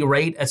hourly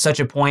rate at such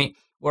a point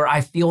where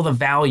I feel the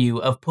value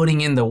of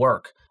putting in the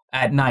work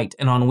at night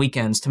and on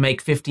weekends to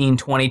make 15,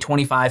 20,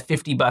 25,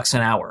 50 bucks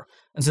an hour?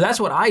 And so that's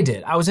what I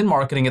did. I was in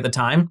marketing at the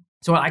time.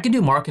 So I can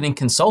do marketing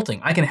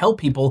consulting. I can help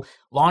people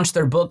launch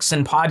their books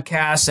and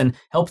podcasts and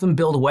help them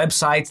build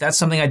websites. That's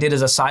something I did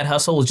as a side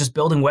hustle, was just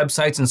building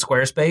websites in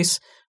Squarespace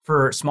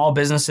for small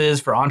businesses,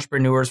 for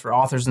entrepreneurs, for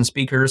authors and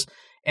speakers.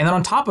 And then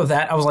on top of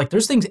that, I was like,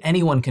 there's things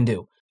anyone can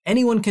do.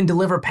 Anyone can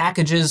deliver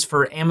packages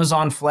for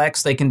Amazon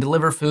Flex. They can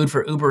deliver food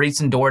for Uber Eats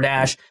and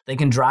DoorDash. They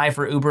can drive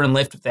for Uber and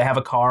Lyft if they have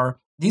a car.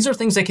 These are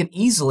things that can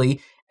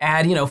easily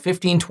add,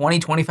 15, 20,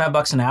 25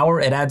 bucks an hour.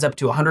 It adds up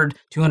to 100,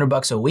 200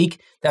 bucks a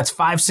week. That's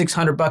 500,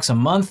 600 bucks a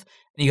month.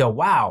 And you go,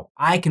 wow,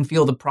 I can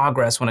feel the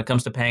progress when it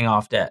comes to paying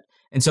off debt.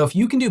 And so if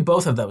you can do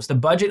both of those, the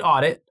budget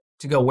audit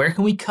to go, where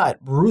can we cut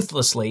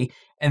ruthlessly?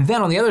 And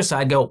then on the other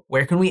side, go,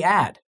 where can we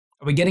add?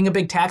 Are we getting a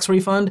big tax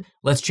refund?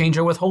 Let's change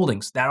our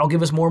withholdings. That'll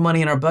give us more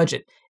money in our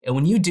budget. And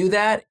when you do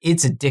that,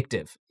 it's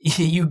addictive.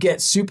 You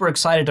get super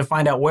excited to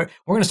find out where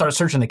we're going to start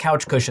searching the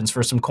couch cushions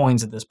for some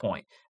coins at this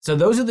point. So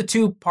those are the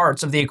two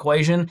parts of the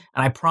equation. And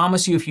I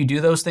promise you, if you do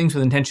those things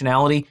with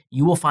intentionality,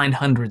 you will find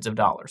hundreds of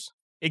dollars.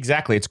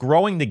 Exactly. It's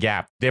growing the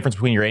gap, the difference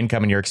between your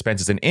income and your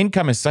expenses. And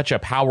income is such a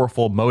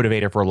powerful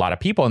motivator for a lot of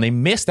people. And they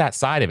miss that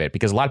side of it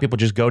because a lot of people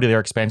just go to their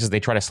expenses.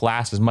 They try to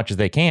slash as much as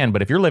they can.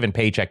 But if you're living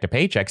paycheck to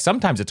paycheck,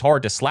 sometimes it's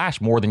hard to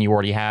slash more than you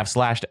already have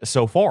slashed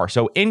so far.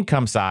 So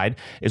income side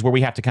is where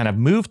we have to kind of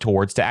move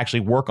towards to actually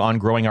work on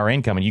growing our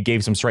income. And you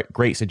gave some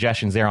great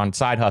suggestions there on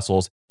side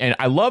hustles. And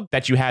I love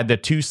that you had the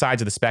two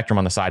sides of the spectrum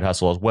on the side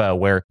hustle as well,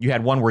 where you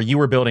had one where you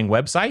were building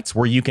websites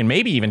where you can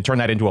maybe even turn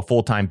that into a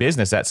full-time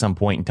business at some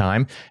point in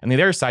time. And the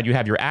other side, you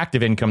have your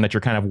active income that you're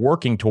kind of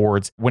working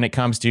towards when it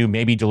comes to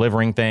maybe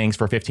delivering things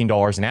for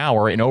 $15 an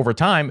hour. And over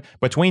time,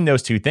 between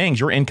those two things,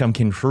 your income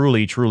can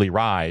truly, truly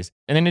rise.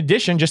 And in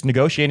addition, just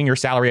negotiating your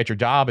salary at your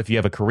job. If you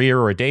have a career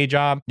or a day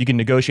job, you can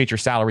negotiate your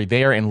salary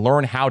there and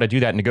learn how to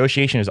do that.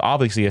 Negotiation is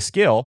obviously a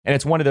skill. And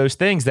it's one of those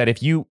things that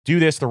if you do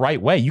this the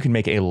right way, you can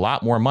make a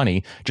lot more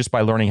money just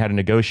by learning how to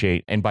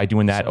negotiate and by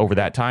doing that over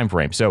that time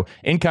frame. So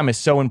income is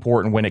so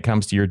important when it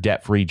comes to your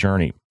debt-free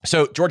journey.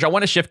 So George, I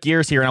want to shift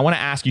gears here and I want to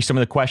ask you some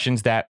of the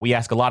questions that we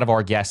ask a lot of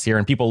our guests here,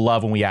 and people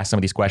love when we ask some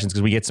of these questions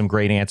because we get some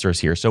great answers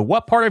here. So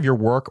what part of your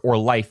work or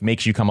life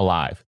makes you come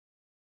alive?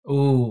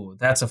 Ooh,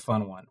 that's a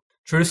fun one.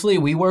 Truthfully,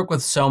 we work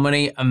with so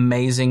many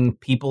amazing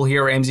people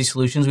here at Ramsey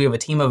Solutions. We have a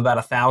team of about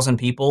 1,000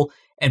 people.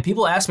 And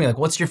people ask me, like,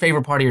 what's your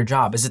favorite part of your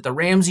job? Is it the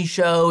Ramsey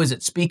show? Is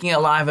it speaking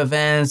at live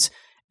events?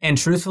 And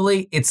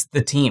truthfully, it's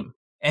the team.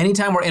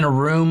 Anytime we're in a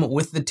room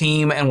with the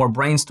team and we're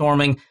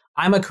brainstorming,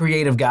 I'm a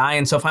creative guy.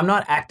 And so if I'm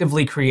not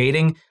actively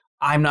creating,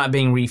 I'm not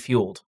being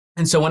refueled.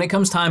 And so when it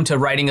comes time to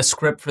writing a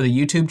script for the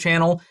YouTube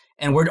channel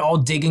and we're all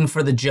digging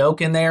for the joke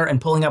in there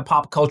and pulling up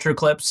pop culture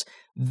clips,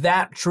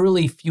 that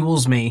truly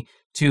fuels me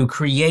to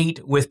create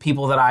with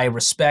people that I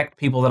respect,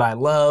 people that I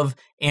love,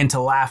 and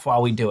to laugh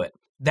while we do it.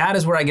 That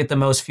is where I get the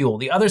most fuel.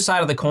 The other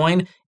side of the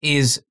coin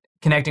is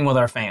connecting with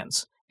our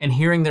fans and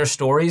hearing their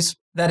stories.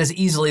 That is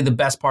easily the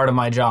best part of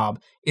my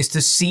job, is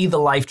to see the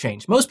life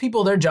change. Most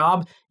people, their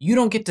job, you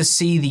don't get to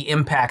see the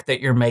impact that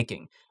you're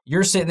making.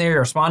 You're sitting there, you're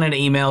responding to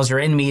emails, you're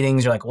in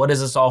meetings, you're like, what is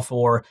this all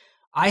for?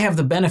 I have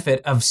the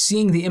benefit of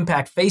seeing the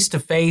impact face to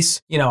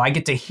face. I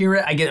get to hear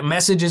it. I get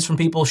messages from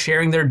people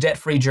sharing their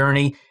debt-free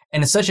journey.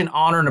 And it's such an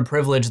honor and a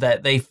privilege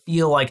that they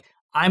feel like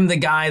I'm the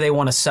guy they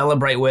want to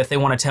celebrate with, they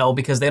want to tell,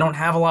 because they don't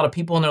have a lot of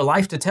people in their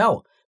life to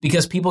tell.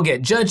 Because people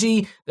get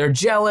judgy, they're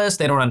jealous,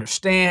 they don't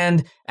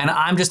understand. And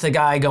I'm just the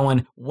guy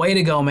going, way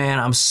to go, man.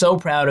 I'm so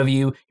proud of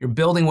you. You're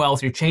building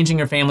wealth. You're changing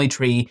your family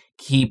tree.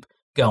 Keep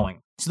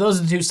going. So those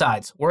are the two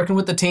sides. Working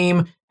with the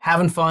team,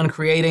 having fun,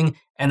 creating,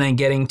 and then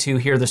getting to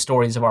hear the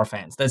stories of our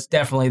fans. That's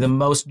definitely the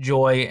most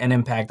joy and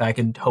impact I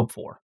could hope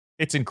for.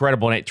 It's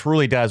incredible, and it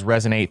truly does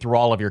resonate through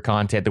all of your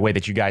content, the way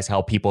that you guys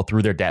help people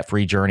through their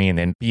debt-free journey and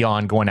then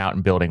beyond going out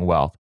and building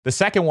wealth. The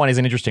second one is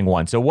an interesting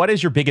one. So what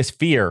is your biggest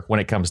fear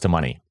when it comes to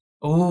money?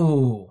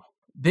 Ooh,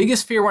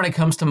 biggest fear when it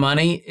comes to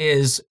money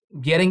is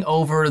getting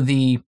over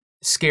the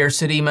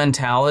scarcity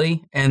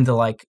mentality and the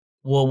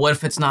well, what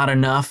if it's not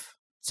enough?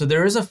 So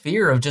there is a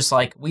fear of just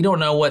we don't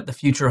know what the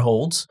future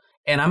holds.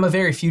 And I'm a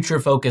very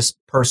future-focused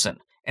person.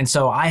 And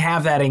so I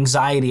have that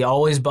anxiety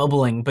always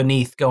bubbling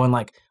beneath going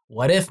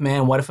what if,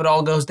 man? What if it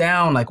all goes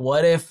down?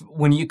 What if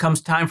when it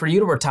comes time for you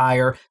to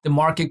retire, the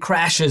market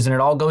crashes and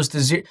it all goes to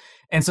zero?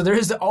 And so there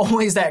is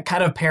always that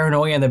kind of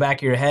paranoia in the back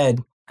of your head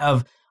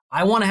of,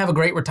 I want to have a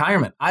great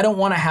retirement. I don't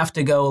want to have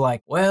to go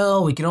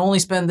well, we can only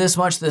spend this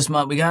much this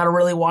month. We got to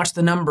really watch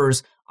the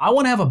numbers. I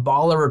want to have a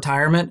baller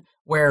retirement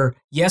where,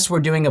 yes, we're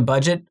doing a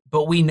budget,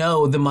 but we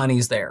know the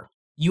money's there.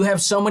 You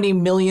have so many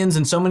millions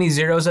and so many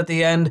zeros at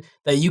the end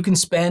that you can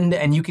spend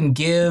and you can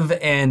give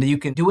and you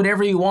can do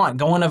whatever you want,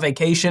 go on a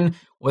vacation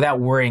without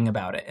worrying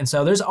about it. And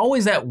so there's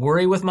always that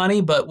worry with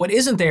money, but what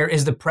isn't there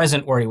is the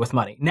present worry with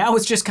money. Now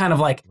it's just kind of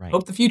right.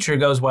 Hope the future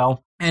goes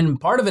well. And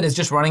part of it is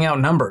just running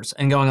out numbers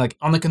and going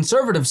on the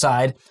conservative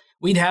side,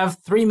 we'd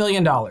have $3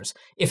 million.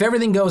 If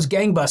everything goes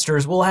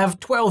gangbusters, we'll have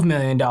 $12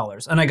 million.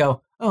 And I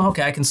go, oh,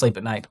 okay, I can sleep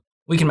at night.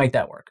 We can make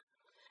that work.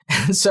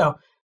 And so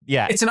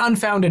Yeah. It's an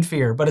unfounded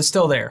fear, but it's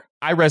still there.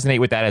 I resonate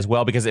with that as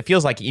well because it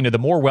feels like, the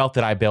more wealth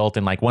that I built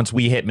and like once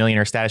we hit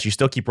millionaire status, you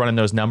still keep running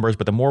those numbers,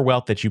 but the more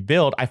wealth that you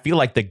build, I feel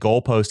like the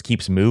goalpost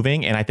keeps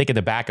moving. And I think in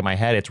the back of my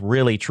head, it's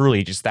really,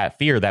 truly just that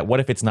fear that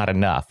what if it's not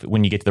enough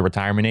when you get to the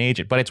retirement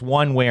age? But it's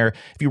one where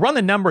if you run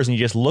the numbers and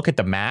you just look at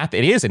the math,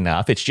 it is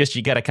enough. It's just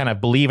you got to kind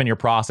of believe in your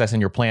process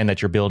and your plan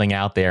that you're building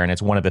out there. And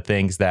it's one of the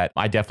things that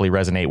I definitely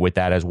resonate with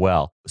that as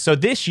well. So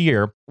this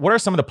year, what are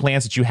some of the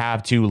plans that you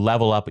have to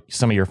level up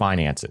some of your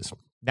finances?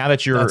 Now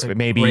that you're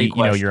maybe,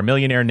 you're a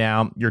millionaire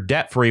now, you're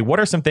debt free. What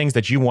are some things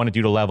that you want to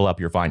do to level up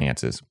your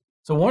finances?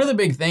 So one of the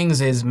big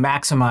things is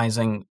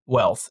maximizing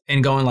wealth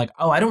and going like,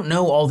 oh, I don't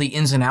know all the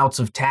ins and outs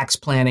of tax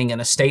planning and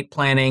estate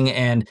planning,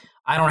 and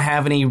I don't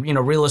have any,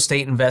 real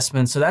estate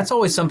investments. So that's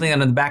always something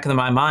that in the back of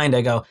my mind,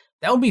 I go,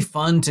 that would be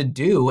fun to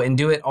do and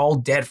do it all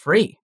debt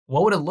free.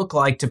 What would it look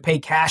like to pay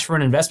cash for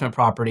an investment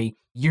property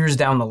years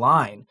down the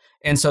line?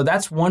 And so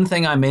that's one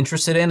thing I'm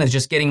interested in, is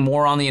just getting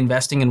more on the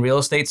investing and real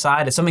estate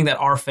side. It's something that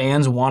our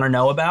fans want to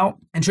know about.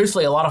 And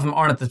truthfully, a lot of them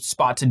aren't at the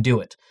spot to do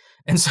it.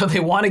 And so they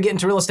want to get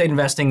into real estate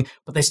investing,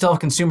 but they still have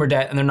consumer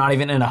debt and they're not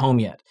even in a home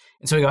yet.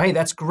 And so we go, hey,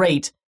 that's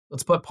great.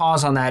 Let's put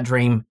pause on that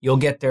dream. You'll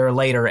get there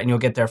later and you'll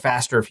get there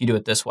faster if you do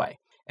it this way.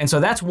 And so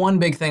that's one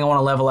big thing I want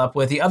to level up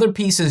with. The other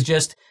piece is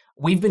just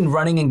we've been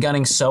running and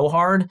gunning so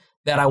hard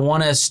that I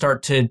want to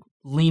start to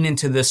lean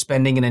into the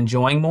spending and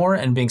enjoying more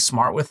and being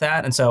smart with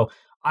that. And so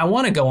I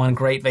want to go on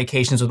great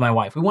vacations with my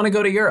wife. We want to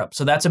go to Europe.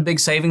 So that's a big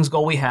savings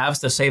goal we have, is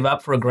to save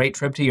up for a great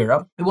trip to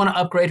Europe. We want to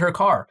upgrade her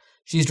car.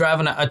 She's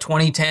driving a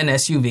 2010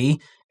 SUV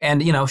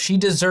and, she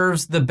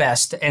deserves the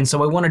best. And so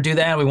we want to do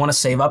that. We want to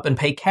save up and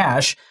pay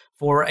cash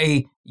for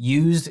a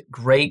used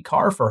great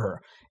car for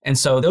her. And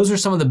so those are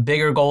some of the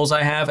bigger goals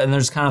I have. And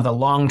there's kind of the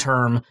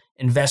long-term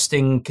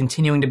investing,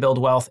 continuing to build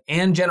wealth,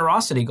 and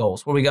generosity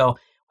goals where we go,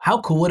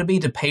 how cool would it be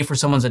to pay for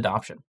someone's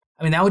adoption?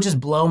 I mean, that would just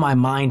blow my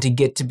mind to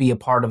get to be a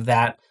part of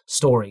that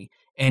story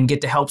and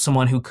get to help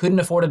someone who couldn't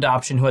afford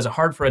adoption, who has a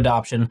heart for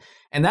adoption.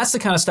 And that's the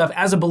kind of stuff,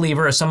 as a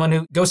believer, as someone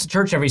who goes to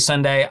church every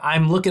Sunday,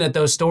 I'm looking at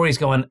those stories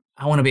going,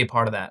 I want to be a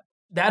part of that.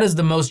 That is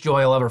the most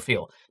joy I'll ever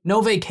feel.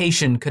 No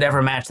vacation could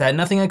ever match that.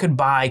 Nothing I could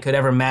buy could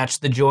ever match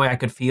the joy I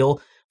could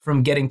feel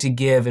from getting to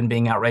give and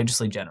being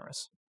outrageously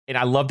generous. And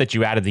I love that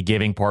you added the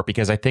giving part,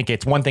 because I think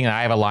it's one thing that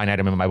I have a line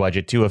item in my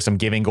budget too of some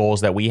giving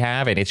goals that we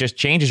have. And it just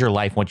changes your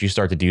life once you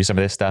start to do some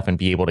of this stuff and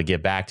be able to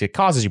give back to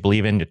causes you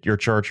believe in, your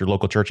church, your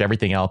local church,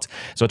 everything else.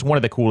 So it's one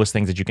of the coolest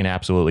things that you can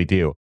absolutely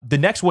do. The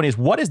next one is,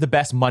 what is the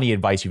best money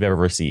advice you've ever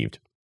received?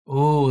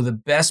 Ooh, the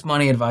best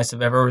money advice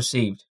I've ever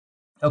received.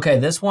 Okay,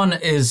 this one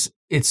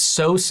it's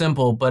so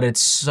simple, but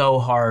it's so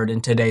hard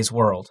in today's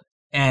world.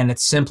 And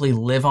it's simply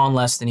live on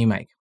less than you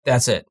make.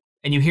 That's it.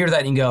 And you hear that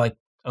and you go like,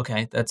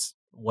 okay, that's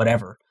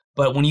whatever.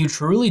 But when you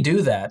truly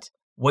do that,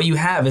 what you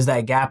have is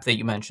that gap that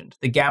you mentioned,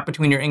 the gap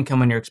between your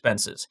income and your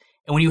expenses.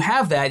 And when you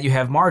have that, you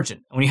have margin.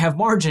 And when you have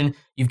margin,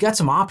 you've got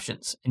some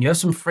options and you have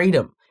some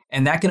freedom.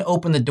 And that can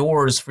open the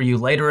doors for you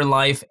later in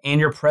life.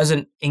 And your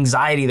present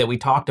anxiety that we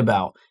talked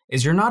about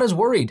is you're not as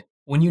worried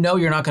when you know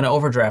you're not going to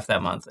overdraft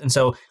that month. And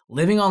so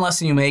living on less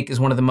than you make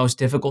is one of the most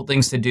difficult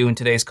things to do in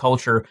today's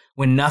culture,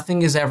 when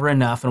nothing is ever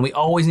enough and we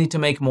always need to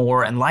make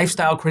more, and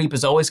lifestyle creep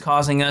is always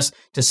causing us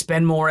to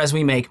spend more as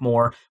we make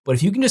more. But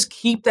if you can just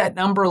keep that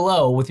number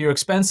low with your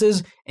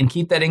expenses and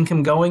keep that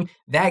income going,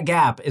 that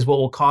gap is what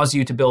will cause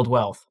you to build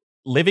wealth.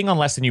 Living on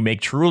less than you make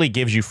truly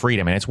gives you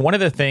freedom. And it's one of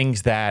the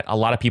things that a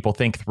lot of people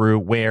think through,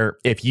 where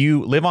if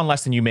you live on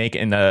less than you make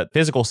in the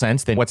physical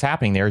sense, then what's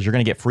happening there is you're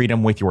going to get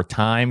freedom with your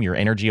time, your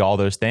energy, all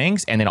those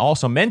things. And then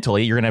also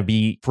mentally, you're going to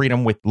be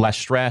freedom with less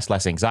stress,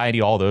 less anxiety,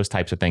 all those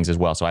types of things as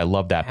well. So I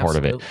love that part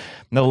of it. And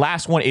the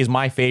last one is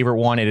my favorite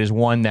one. It is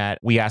one that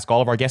we ask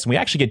all of our guests, and we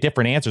actually get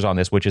different answers on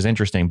this, which is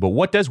interesting. But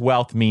what does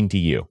wealth mean to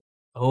you?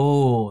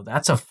 Oh,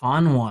 that's a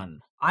fun one.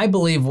 I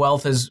believe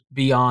wealth is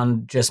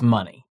beyond just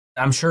money.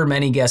 I'm sure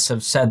many guests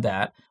have said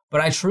that, but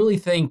I truly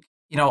think,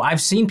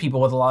 I've seen people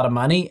with a lot of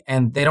money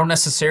and they don't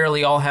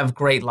necessarily all have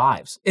great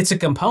lives. It's a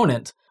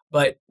component,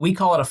 but we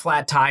call it a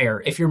flat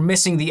tire. If you're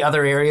missing the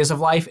other areas of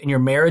life and your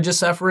marriage is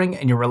suffering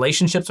and your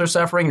relationships are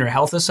suffering and your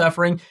health is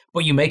suffering,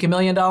 but you make $1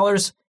 million,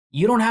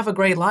 you don't have a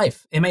great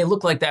life. It may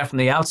look like that from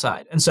the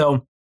outside. And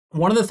so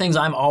one of the things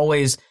I'm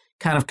always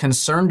kind of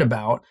concerned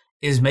about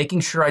is making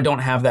sure I don't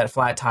have that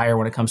flat tire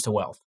when it comes to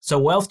wealth. So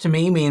wealth to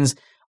me means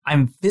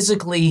I'm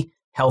physically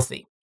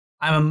healthy.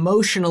 I'm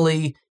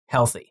emotionally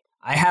healthy.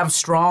 I have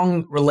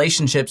strong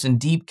relationships and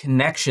deep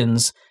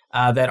connections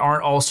that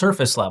aren't all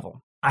surface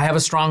level. I have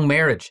a strong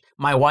marriage.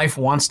 My wife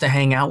wants to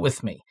hang out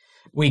with me.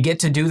 We get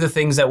to do the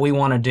things that we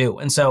want to do.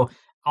 And so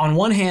on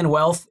one hand,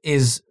 wealth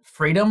is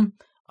freedom.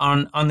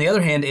 On the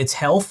other hand, it's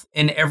health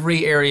in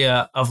every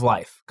area of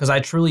life, because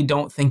I truly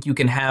don't think you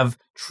can have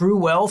true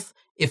wealth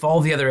if all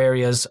the other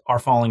areas are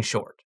falling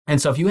short. And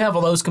so if you have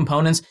all those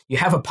components, you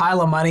have a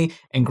pile of money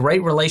and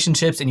great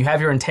relationships, and you have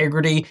your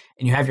integrity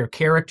and you have your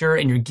character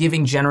and you're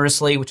giving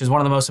generously, which is one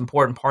of the most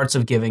important parts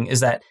of giving, is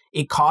that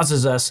it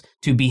causes us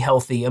to be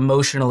healthy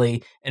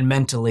emotionally and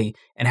mentally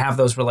and have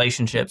those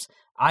relationships.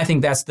 I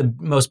think that's the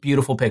most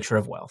beautiful picture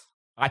of wealth.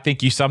 I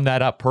think you summed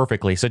that up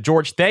perfectly. So,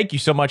 George, thank you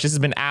so much. This has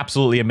been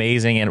absolutely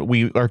amazing, and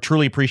we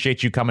truly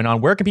appreciate you coming on.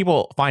 Where can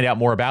people find out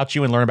more about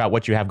you and learn about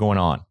what you have going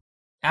on?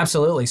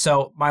 Absolutely.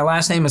 So my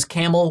last name is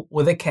Kamel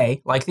with a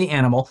K, like the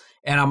animal,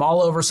 and I'm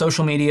all over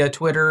social media,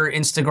 Twitter,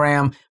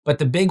 Instagram. But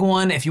the big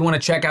one, if you want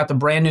to check out the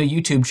brand new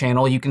YouTube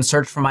channel, you can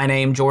search for my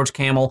name, George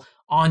Kamel,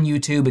 on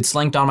YouTube. It's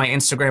linked on my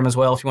Instagram as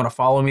well. If you want to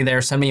follow me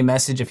there, send me a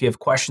message if you have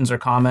questions or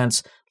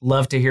comments.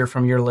 Love to hear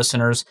from your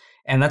listeners.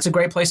 And that's a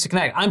great place to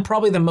connect. I'm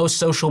probably the most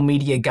social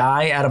media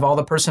guy out of all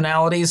the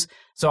personalities.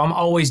 So I'm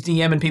always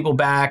DMing people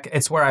back.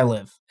 It's where I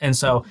live. And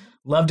so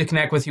love to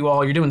connect with you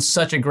all. You're doing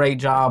such a great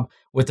job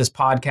with this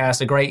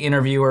podcast, a great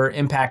interviewer,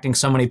 impacting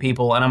so many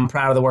people. And I'm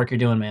proud of the work you're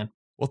doing, man.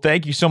 Well,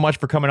 thank you so much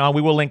for coming on.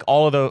 We will link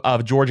all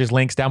of George's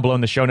links down below in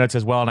the show notes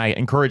as well. And I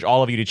encourage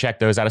all of you to check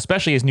those out,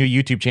 especially his new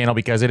YouTube channel,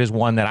 because it is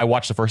one that I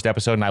watched the first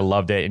episode and I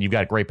loved it. And you've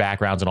got great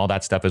backgrounds and all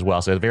that stuff as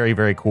well. So it's very,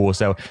 very cool.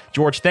 So,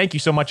 George, thank you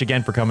so much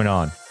again for coming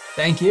on.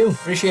 Thank you.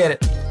 Appreciate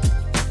it.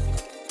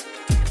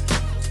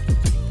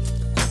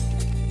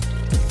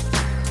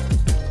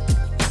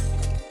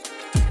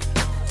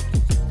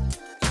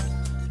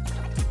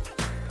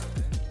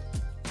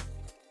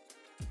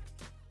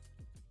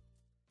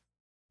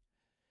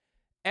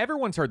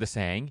 Everyone's heard the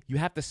saying, you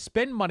have to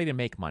spend money to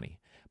make money.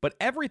 But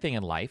everything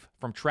in life,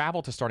 from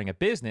travel to starting a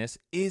business,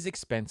 is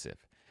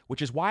expensive,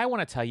 which is why I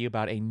want to tell you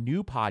about a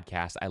new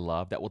podcast I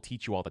love that will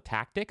teach you all the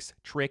tactics,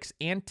 tricks,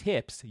 and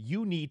tips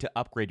you need to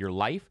upgrade your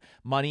life,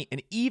 money,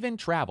 and even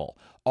travel,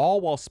 all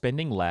while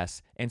spending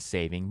less and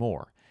saving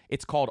more.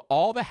 It's called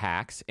All the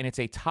Hacks, and it's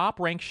a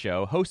top-ranked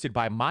show hosted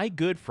by my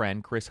good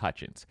friend, Chris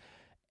Hutchins,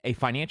 a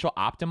financial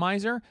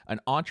optimizer, an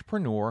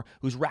entrepreneur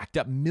who's racked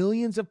up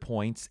millions of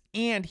points,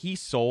 and he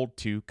sold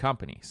 2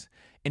 companies.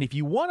 And if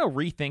you want to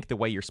rethink the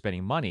way you're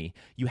spending money,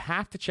 you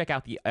have to check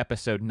out the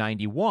episode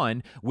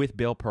 91 with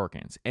Bill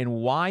Perkins and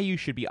why you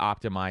should be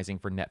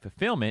optimizing for net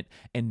fulfillment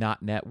and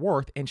not net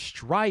worth and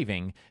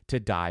striving to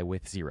die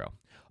with zero.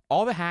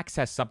 All the Hacks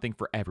has something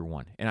for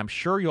everyone, and I'm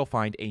sure you'll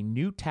find a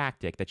new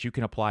tactic that you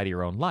can apply to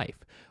your own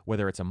life,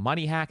 whether it's a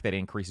money hack that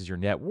increases your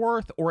net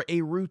worth or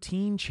a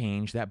routine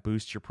change that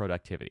boosts your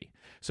productivity.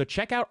 So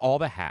check out All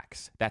the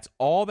Hacks. That's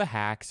All the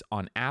Hacks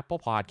on Apple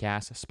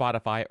Podcasts,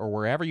 Spotify, or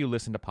wherever you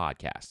listen to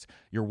podcasts.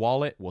 Your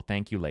wallet will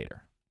thank you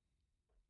later.